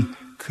famine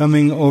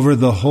coming over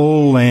the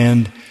whole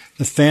land.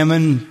 The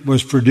famine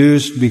was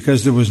produced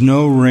because there was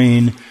no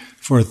rain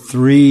for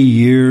 3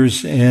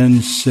 years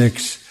and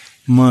 6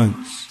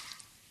 months.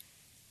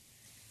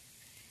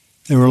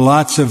 There were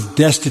lots of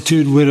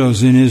destitute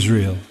widows in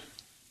Israel.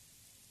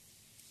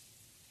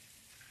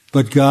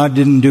 But God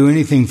didn't do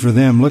anything for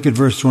them. Look at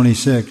verse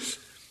 26.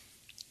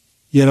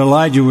 Yet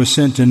Elijah was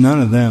sent to none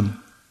of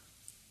them,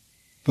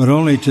 but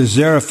only to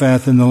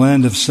Zarephath in the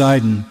land of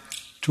Sidon,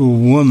 to a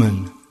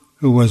woman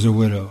who was a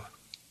widow.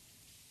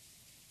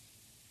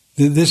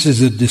 This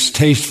is a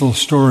distasteful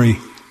story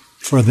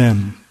for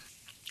them.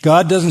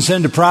 God doesn't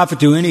send a prophet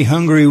to any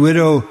hungry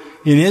widow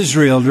in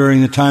Israel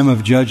during the time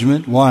of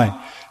judgment. Why?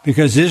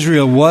 Because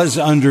Israel was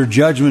under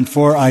judgment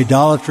for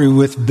idolatry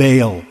with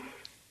Baal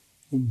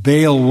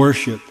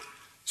worship.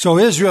 So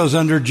Israel's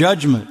under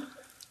judgment.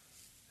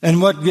 And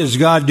what does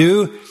God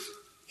do?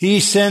 He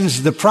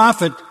sends the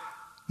prophet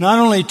not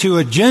only to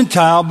a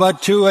Gentile,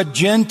 but to a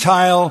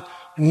Gentile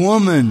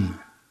woman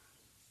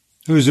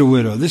who's a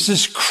widow. This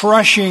is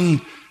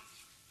crushing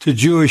to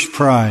Jewish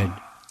pride.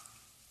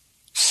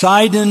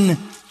 Sidon,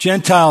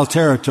 Gentile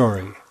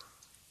territory.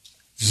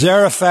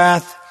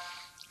 Zarephath,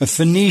 a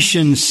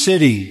Phoenician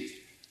city,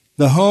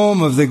 the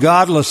home of the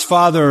godless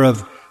father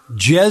of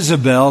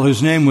Jezebel,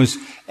 whose name was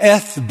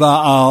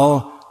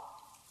Ethbaal,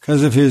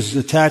 because of his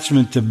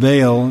attachment to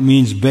Baal. It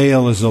means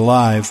Baal is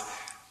alive.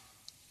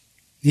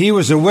 He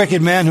was a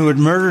wicked man who had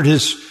murdered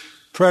his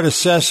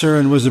predecessor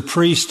and was a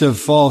priest of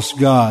false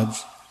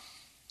gods.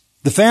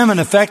 The famine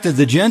affected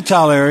the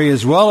Gentile area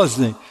as well as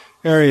the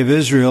area of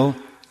Israel,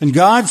 and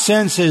God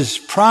sends his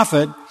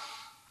prophet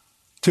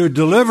to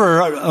deliver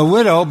a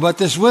widow, but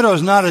this widow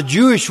is not a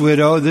Jewish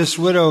widow. This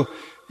widow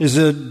is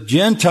a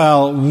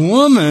Gentile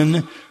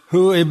woman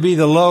who would be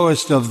the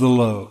lowest of the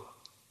low.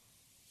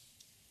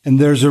 And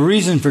there's a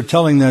reason for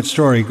telling that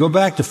story. Go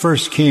back to 1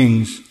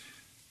 Kings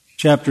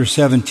chapter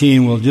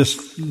 17. We'll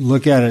just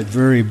look at it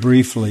very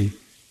briefly.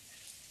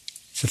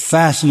 It's a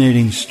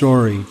fascinating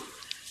story.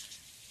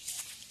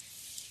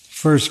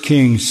 1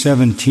 Kings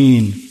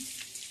 17.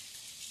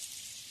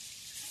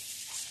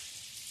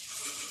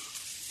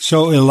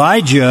 So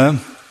Elijah,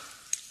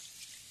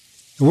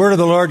 the word of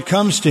the Lord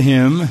comes to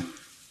him,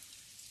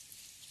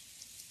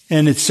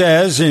 and it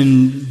says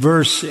in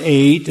verse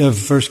 8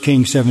 of 1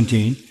 Kings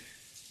 17,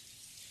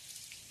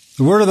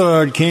 the word of the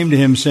Lord came to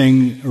him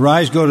saying,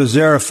 "Arise, go to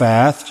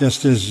Zarephath,"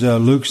 just as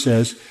Luke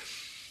says,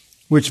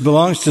 "which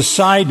belongs to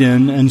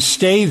Sidon, and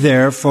stay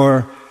there,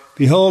 for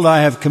behold,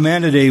 I have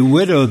commanded a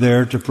widow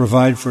there to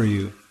provide for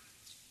you."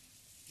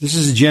 This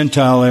is a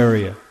Gentile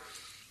area.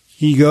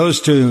 He goes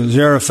to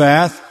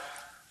Zarephath.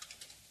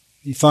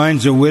 He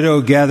finds a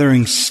widow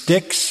gathering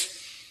sticks.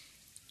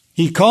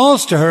 He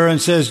calls to her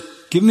and says,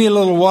 give me a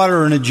little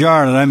water in a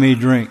jar that I may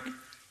drink.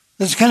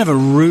 This is kind of a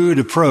rude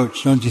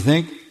approach, don't you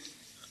think?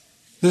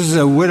 This is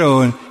a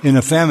widow in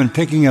a famine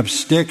picking up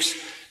sticks,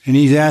 and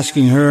he's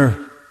asking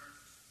her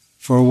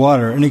for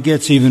water. And it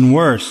gets even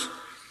worse.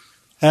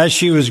 As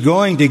she was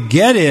going to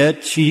get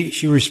it,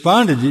 she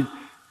responded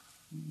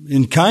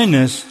in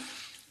kindness.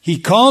 He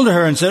called to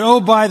her and said, oh,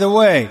 by the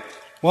way,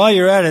 while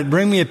you're at it,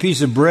 bring me a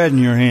piece of bread in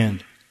your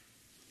hand.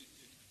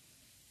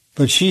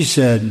 But she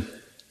said,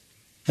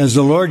 as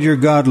the Lord your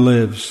God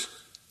lives,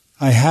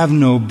 I have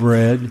no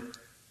bread,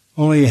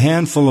 only a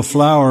handful of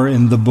flour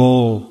in the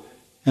bowl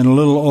and a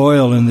little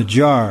oil in the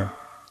jar.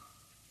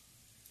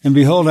 And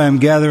behold, I am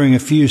gathering a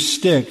few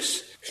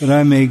sticks that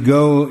I may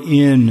go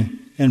in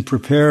and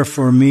prepare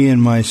for me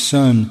and my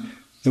son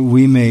that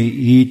we may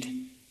eat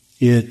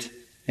it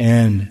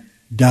and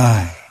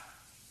die.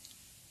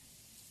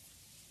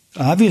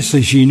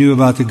 Obviously, she knew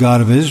about the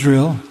God of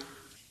Israel.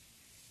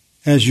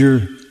 As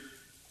your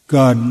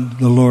God,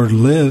 the Lord,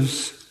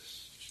 lives.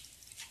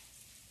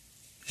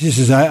 She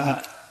says,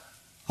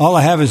 all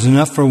I have is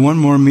enough for one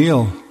more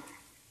meal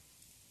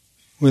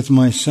with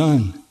my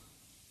son.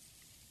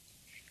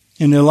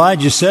 And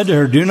Elijah said to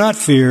her, do not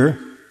fear.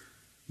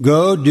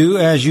 Go, do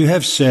as you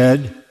have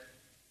said.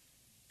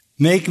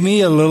 Make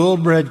me a little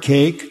bread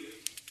cake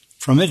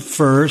from it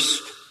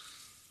first.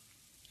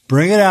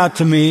 Bring it out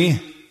to me.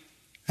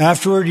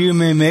 Afterward you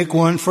may make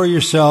one for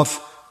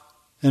yourself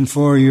and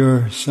for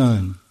your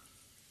son.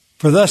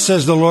 For thus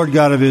says the Lord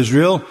God of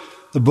Israel,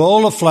 the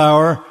bowl of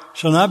flour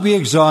shall not be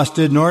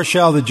exhausted, nor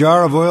shall the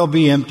jar of oil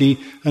be empty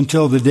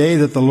until the day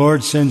that the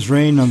Lord sends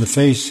rain on the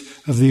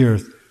face of the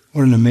earth.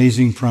 What an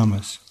amazing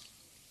promise.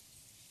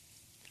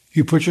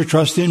 You put your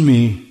trust in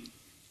me,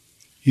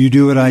 you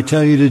do what I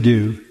tell you to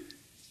do,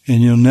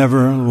 and you'll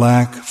never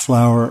lack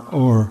flour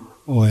or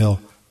oil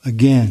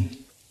again.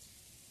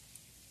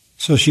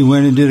 So she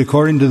went and did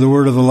according to the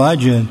word of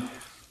Elijah, and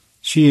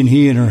she and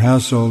he and her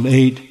household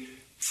ate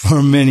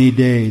for many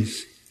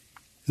days.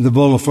 The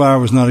bowl of flour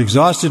was not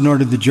exhausted, nor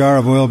did the jar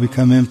of oil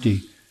become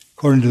empty,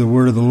 according to the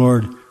word of the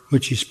Lord,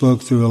 which he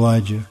spoke through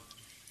Elijah.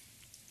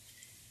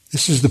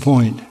 This is the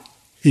point.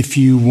 If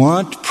you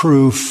want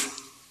proof,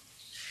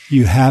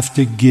 you have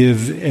to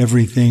give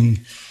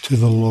everything to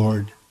the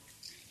Lord.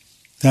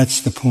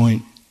 That's the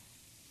point.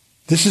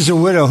 This is a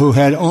widow who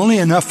had only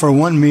enough for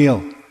one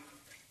meal.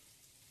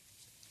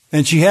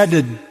 And she had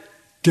to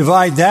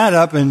divide that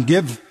up and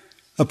give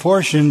a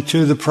portion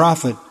to the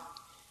prophet.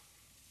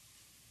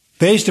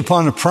 Based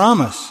upon a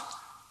promise.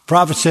 The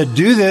prophet said,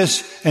 do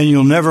this and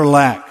you'll never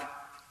lack.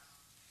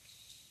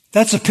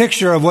 That's a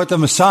picture of what the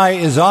Messiah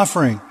is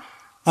offering.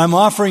 I'm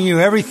offering you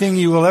everything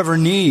you will ever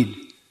need.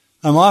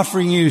 I'm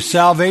offering you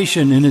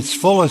salvation in its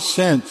fullest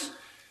sense.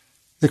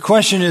 The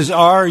question is,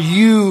 are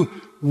you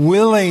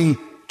willing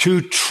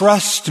to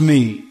trust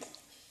me?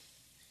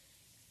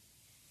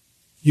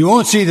 You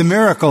won't see the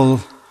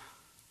miracle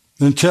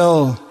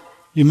until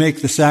you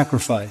make the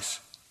sacrifice.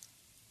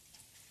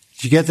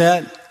 Did you get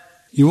that?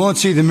 You won't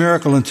see the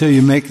miracle until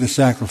you make the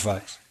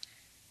sacrifice.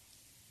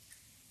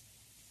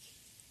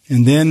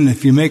 And then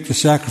if you make the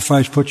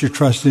sacrifice, put your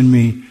trust in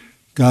me,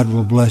 God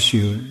will bless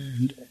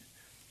you.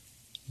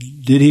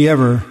 Did he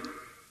ever?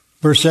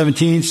 Verse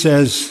 17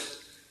 says,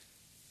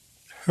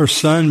 her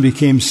son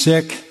became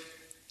sick,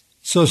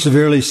 so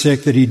severely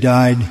sick that he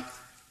died.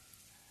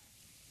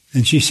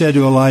 And she said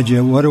to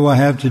Elijah, what do I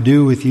have to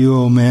do with you,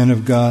 O man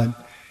of God?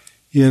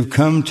 You have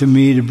come to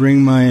me to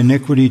bring my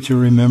iniquity to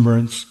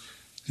remembrance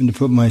and to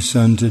put my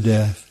son to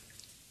death.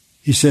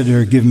 He said to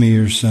her, give me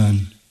your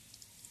son.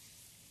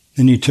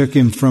 Then he took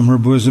him from her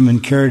bosom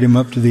and carried him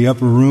up to the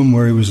upper room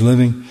where he was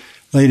living,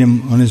 laid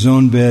him on his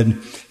own bed.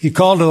 He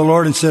called to the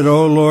Lord and said,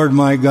 O Lord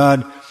my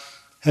God,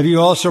 have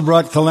you also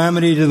brought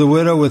calamity to the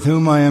widow with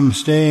whom I am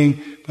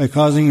staying by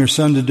causing her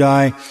son to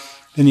die?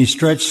 Then he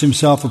stretched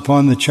himself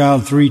upon the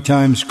child 3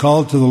 times,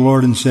 called to the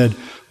Lord and said,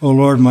 O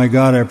Lord my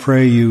God, I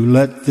pray you,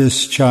 let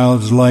this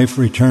child's life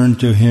return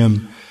to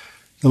him.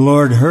 The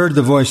Lord heard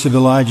the voice of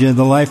Elijah,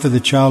 the life of the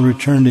child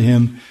returned to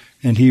him,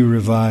 and he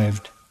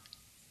revived.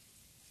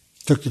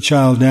 Took the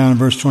child down,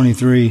 verse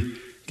 23,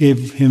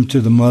 gave him to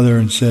the mother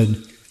and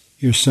said,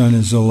 your son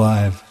is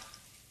alive.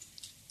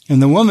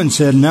 And the woman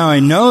said, now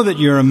I know that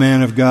you're a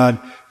man of God,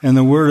 and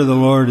the word of the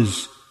Lord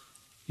is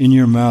in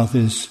your mouth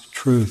is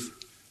truth.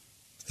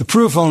 The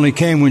proof only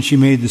came when she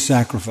made the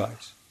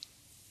sacrifice.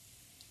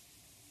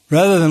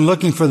 Rather than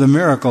looking for the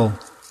miracle,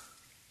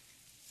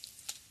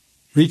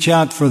 reach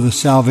out for the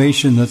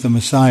salvation that the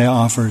Messiah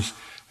offers,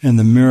 and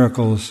the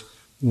miracles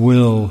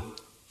will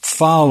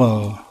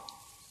follow.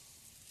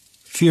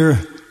 If you're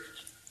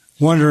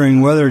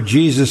wondering whether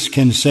Jesus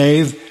can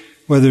save,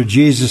 whether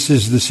Jesus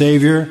is the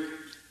Savior,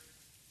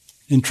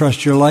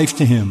 entrust your life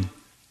to him.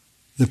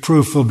 The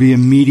proof will be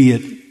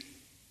immediate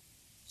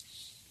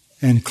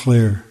and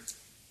clear.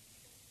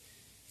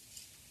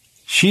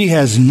 She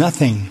has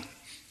nothing.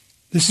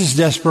 This is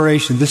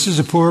desperation. This is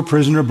a poor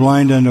prisoner,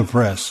 blind and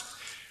oppressed.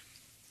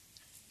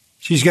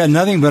 She's got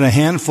nothing but a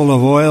handful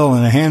of oil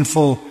and a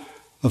handful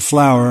of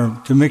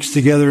flour to mix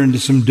together into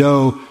some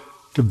dough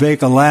to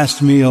bake a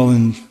last meal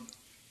and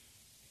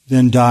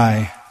then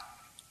die.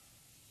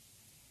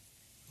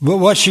 But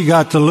what's she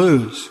got to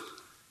lose?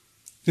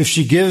 If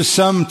she gives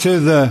some to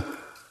the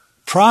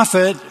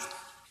prophet,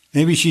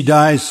 maybe she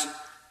dies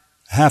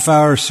a half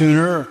hour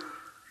sooner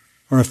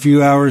or a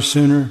few hours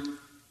sooner,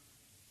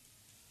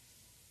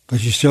 but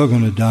she's still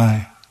going to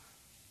die.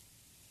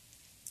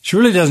 She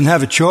really doesn't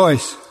have a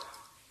choice.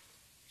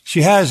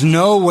 She has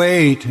no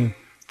way to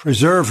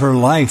preserve her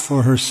life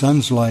or her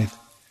son's life.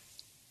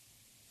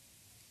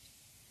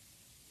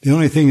 The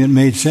only thing that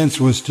made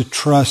sense was to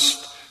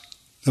trust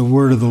the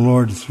word of the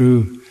Lord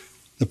through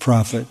the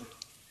prophet.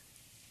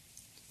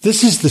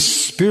 This is the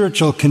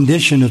spiritual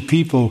condition of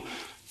people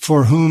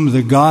for whom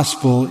the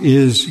gospel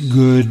is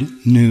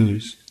good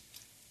news.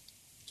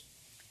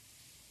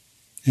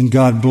 And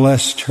God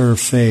blessed her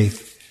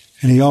faith,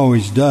 and He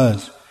always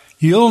does.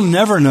 You'll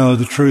never know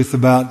the truth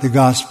about the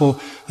gospel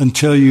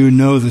until you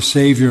know the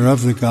Savior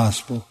of the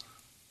gospel.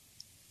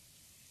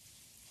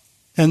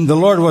 And the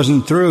Lord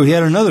wasn't through. He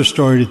had another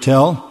story to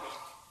tell,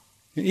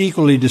 an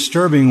equally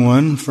disturbing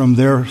one from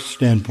their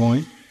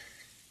standpoint.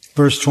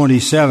 Verse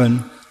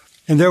 27,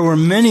 and there were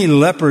many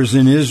lepers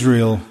in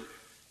Israel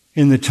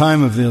in the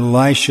time of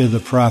Elisha the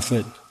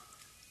prophet,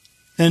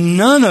 and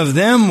none of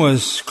them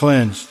was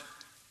cleansed.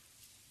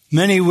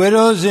 Many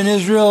widows in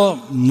Israel,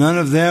 none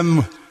of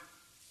them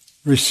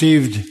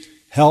received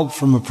help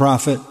from a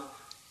prophet.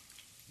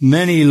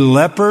 Many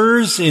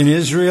lepers in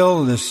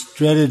Israel, this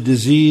dreaded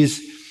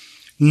disease,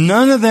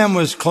 none of them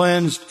was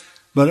cleansed,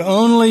 but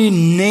only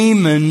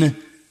Naaman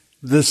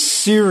the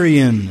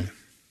Syrian.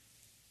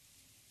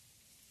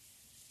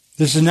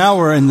 This is now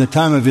we're in the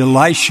time of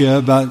Elisha,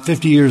 about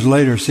 50 years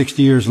later,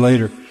 60 years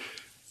later.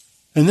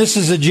 And this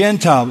is a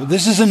Gentile.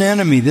 This is an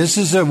enemy. This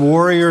is a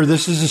warrior.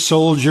 This is a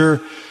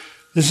soldier.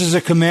 This is a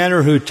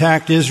commander who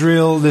attacked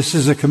Israel. This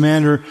is a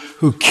commander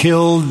who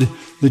killed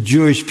the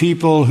Jewish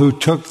people, who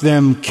took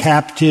them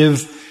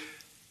captive.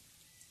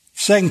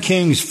 2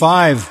 Kings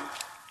 5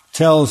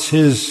 tells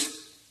his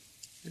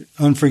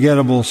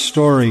unforgettable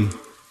story.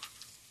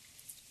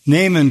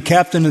 Naaman,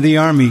 captain of the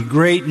army,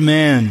 great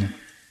man,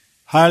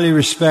 highly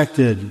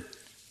respected,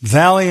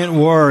 valiant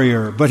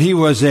warrior, but he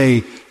was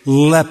a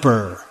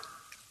leper,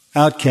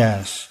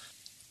 outcast.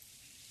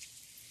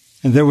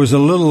 And there was a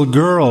little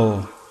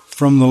girl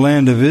from the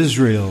land of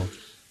Israel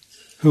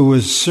who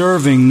was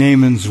serving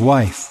Naaman's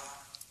wife.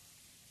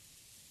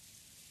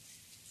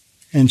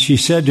 And she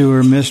said to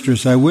her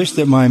mistress, I wish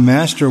that my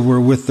master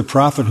were with the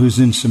prophet who's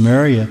in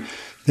Samaria,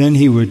 then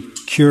he would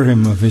cure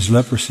him of his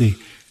leprosy.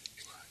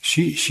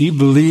 She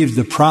believed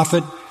the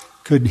prophet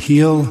could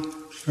heal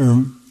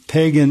her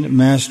pagan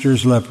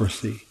master's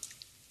leprosy.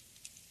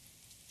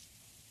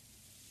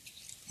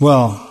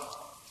 Well,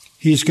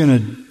 he's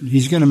going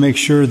to make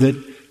sure that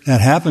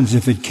happens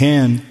if it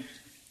can.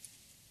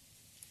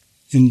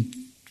 In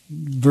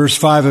verse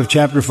 5 of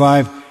chapter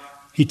 5,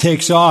 he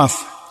takes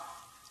off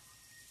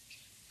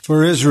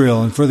for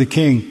Israel and for the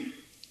king.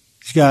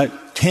 He's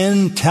got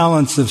 10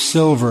 talents of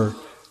silver,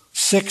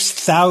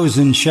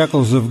 6,000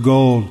 shekels of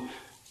gold,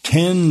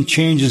 10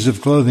 changes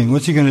of clothing.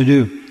 What's he going to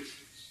do?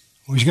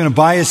 Well, he's going to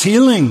buy his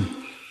healing.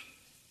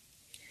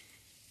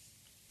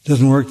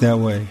 Doesn't work that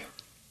way.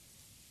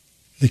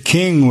 The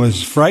king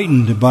was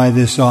frightened by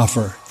this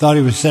offer, thought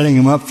he was setting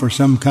him up for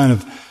some kind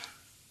of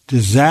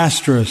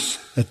disastrous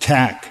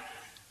attack.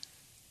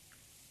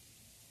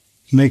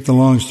 To make the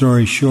long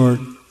story short,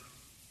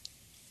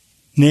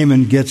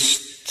 Naaman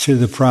gets to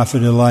the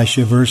prophet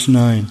Elisha, verse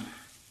 9.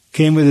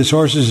 Came with his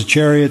horses and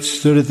chariots,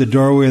 stood at the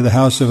doorway of the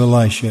house of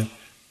Elisha.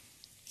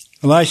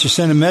 Elisha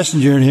sent a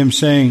messenger to him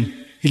saying,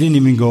 he didn't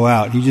even go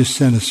out, he just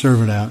sent a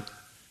servant out,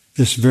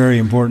 this very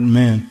important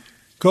man.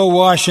 Go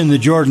wash in the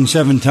Jordan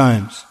 7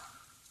 times.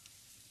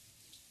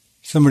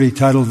 Somebody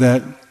titled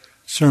that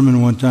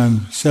sermon one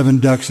time, 7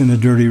 Ducks in a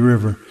Dirty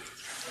River.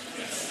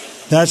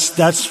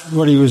 That's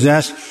what he was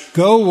asked.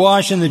 Go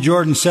wash in the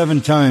Jordan 7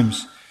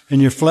 times,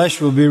 and your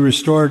flesh will be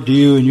restored to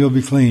you, and you'll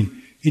be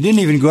clean. He didn't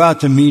even go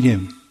out to meet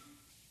him.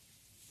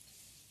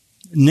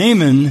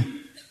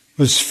 Naaman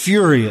was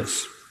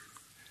furious.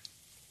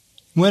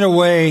 Went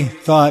away,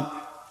 thought,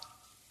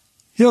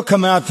 he'll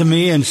come out to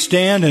me and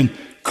stand and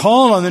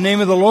call on the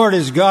name of the Lord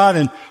his God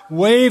and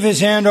wave his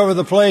hand over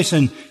the place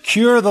and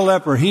cure the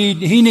leper. He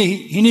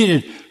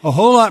needed a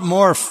whole lot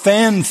more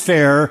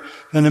fanfare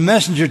than a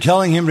messenger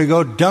telling him to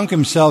go dunk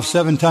himself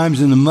 7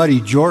 times in the muddy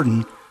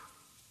Jordan.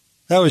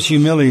 That was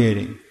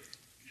humiliating.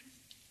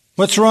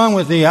 What's wrong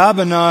with the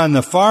Abana and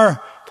the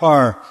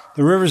Pharpar,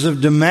 the rivers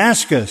of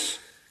Damascus?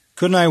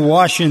 Couldn't I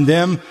wash in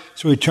them?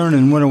 So he turned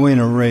and went away in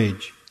a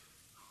rage.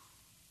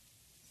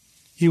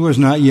 He was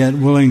not yet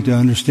willing to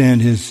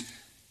understand his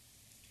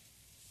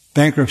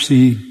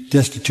bankruptcy,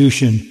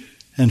 destitution,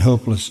 and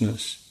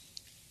hopelessness.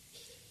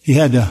 He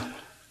had to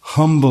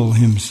humble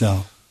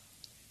himself.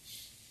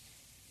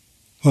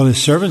 Well,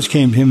 his servants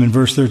came to him in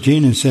verse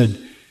 13 and said,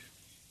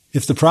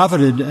 if the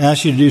prophet had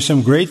asked you to do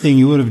some great thing,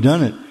 you would have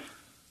done it.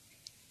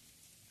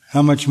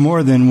 How much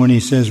more then when he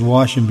says,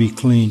 wash and be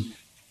clean?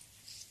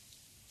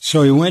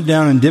 So he went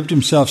down and dipped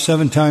himself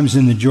 7 times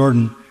in the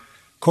Jordan,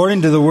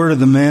 according to the word of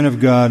the man of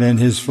God, and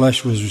his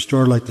flesh was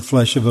restored like the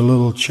flesh of a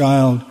little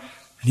child,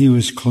 and he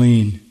was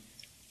clean.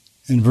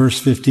 In verse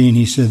 15,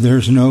 he said,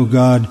 there's no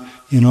God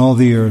in all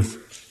the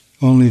earth,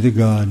 only the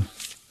God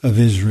of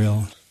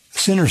Israel.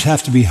 Sinners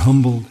have to be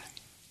humbled.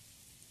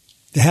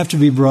 They have to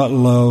be brought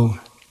low.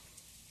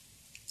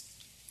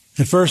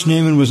 At first,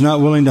 Naaman was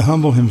not willing to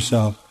humble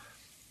himself.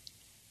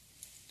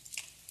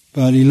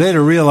 But he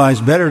later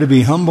realized better to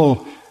be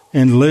humble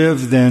and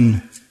live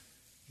than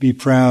be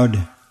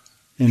proud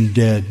and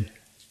dead.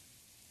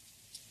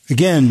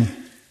 Again,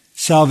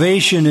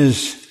 salvation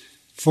is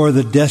for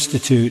the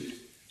destitute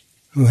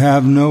who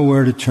have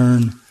nowhere to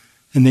turn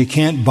and they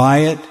can't buy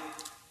it.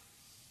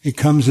 It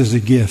comes as a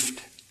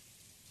gift.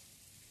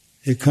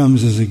 It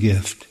comes as a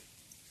gift.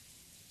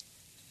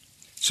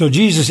 So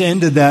Jesus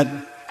ended that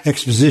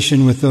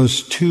exposition with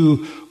those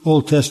two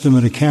Old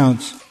Testament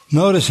accounts.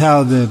 Notice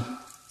how the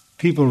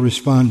people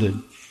responded.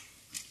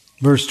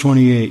 Verse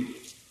 28.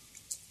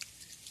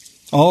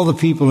 All the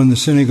people in the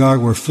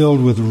synagogue were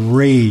filled with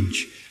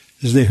rage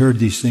as they heard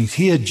these things.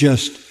 He had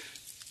just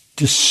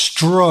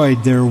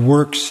destroyed their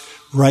works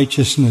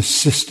righteousness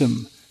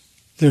system.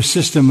 Their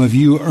system of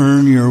you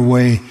earn your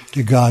way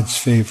to God's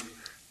favor.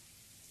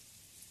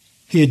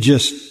 He had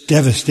just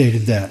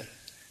devastated that.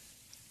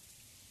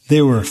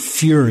 They were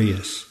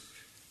furious.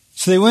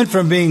 So they went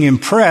from being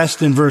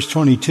impressed in verse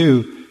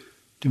 22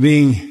 to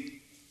being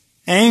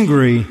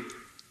angry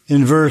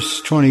in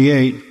verse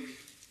 28.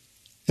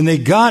 And they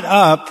got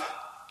up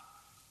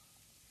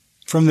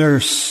from their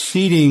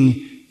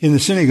seating in the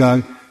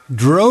synagogue,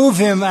 drove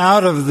him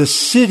out of the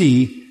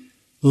city,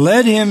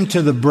 led him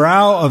to the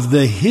brow of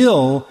the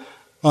hill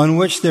on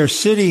which their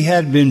city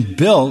had been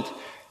built,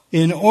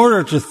 in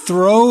order to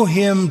throw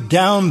him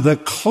down the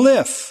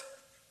cliff.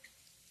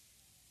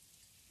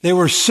 They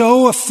were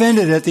so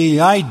offended at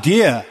the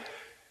idea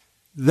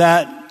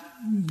that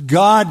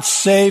God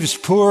saves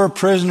poor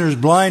prisoners,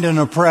 blind and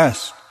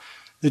oppressed,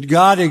 that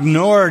God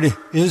ignored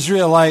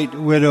Israelite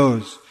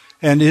widows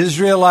and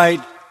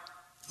Israelite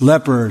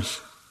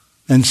lepers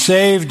and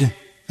saved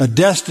a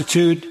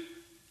destitute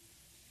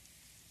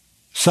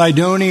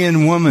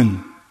Sidonian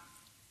woman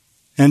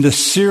and a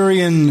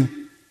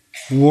Syrian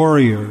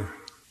warrior.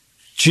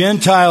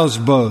 Gentiles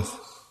both.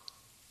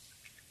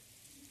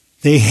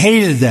 They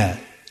hated that.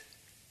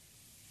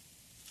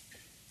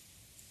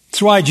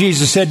 That's why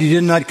Jesus said he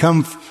did not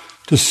come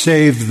to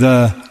save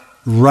the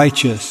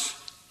righteous.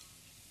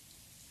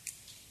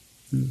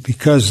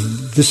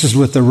 Because this is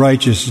what the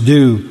righteous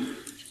do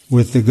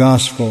with the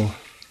gospel.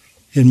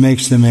 It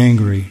makes them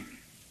angry.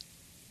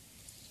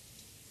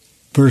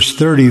 Verse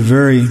 30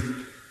 very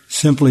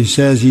simply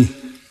says,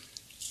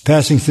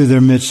 passing through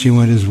their midst, he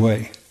went his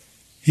way.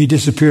 He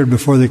disappeared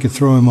before they could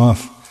throw him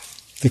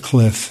off the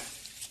cliff.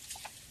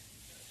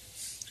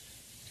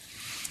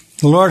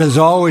 The Lord has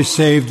always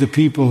saved the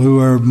people who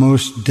are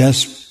most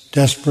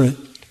desperate.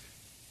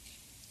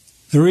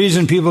 The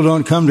reason people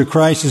don't come to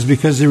Christ is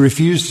because they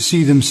refuse to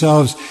see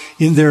themselves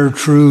in their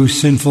true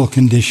sinful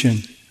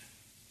condition.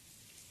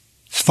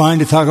 It's fine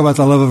to talk about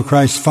the love of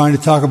Christ, it's fine to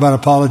talk about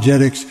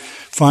apologetics,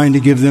 fine to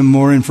give them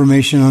more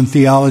information on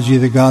theology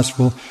of the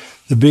gospel.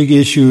 The big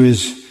issue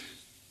is,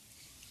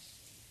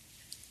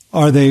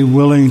 are they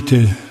willing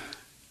to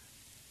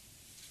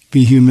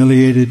be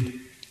humiliated,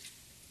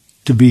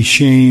 to be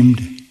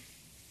shamed,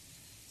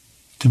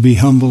 to be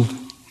humbled?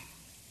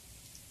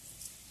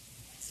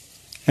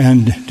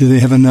 And do they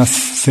have enough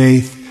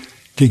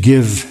faith to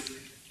give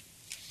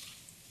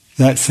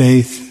that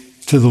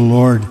faith to the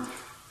Lord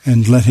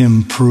and let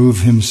Him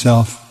prove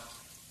Himself?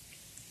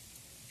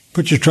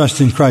 Put your trust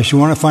in Christ. You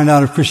want to find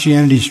out if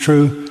Christianity is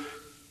true?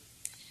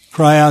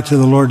 Cry out to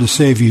the Lord to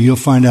save you. You'll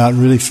find out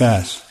really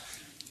fast.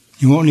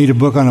 You won't need a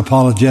book on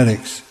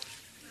apologetics.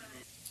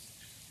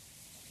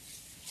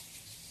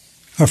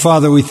 Our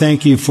Father, we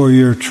thank you for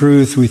your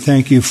truth. We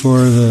thank you for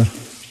the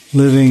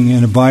living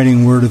and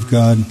abiding Word of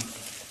God.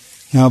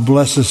 Now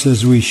bless us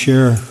as we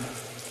share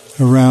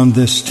around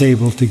this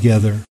table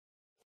together.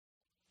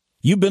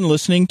 You've been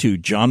listening to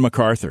John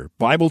MacArthur,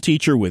 Bible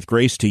teacher with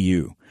Grace to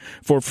You.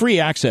 For free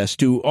access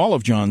to all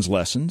of John's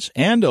lessons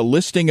and a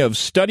listing of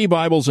study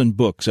Bibles and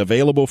books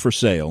available for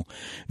sale,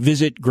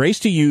 visit Grace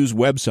to You's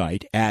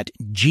website at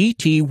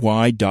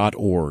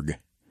gty.org.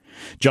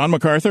 John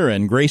MacArthur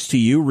and Grace to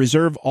You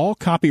reserve all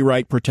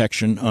copyright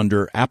protection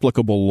under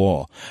applicable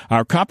law.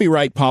 Our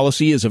copyright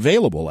policy is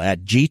available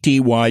at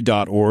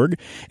gty.org,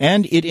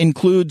 and it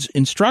includes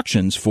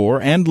instructions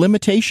for and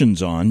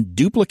limitations on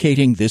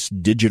duplicating this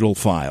digital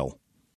file.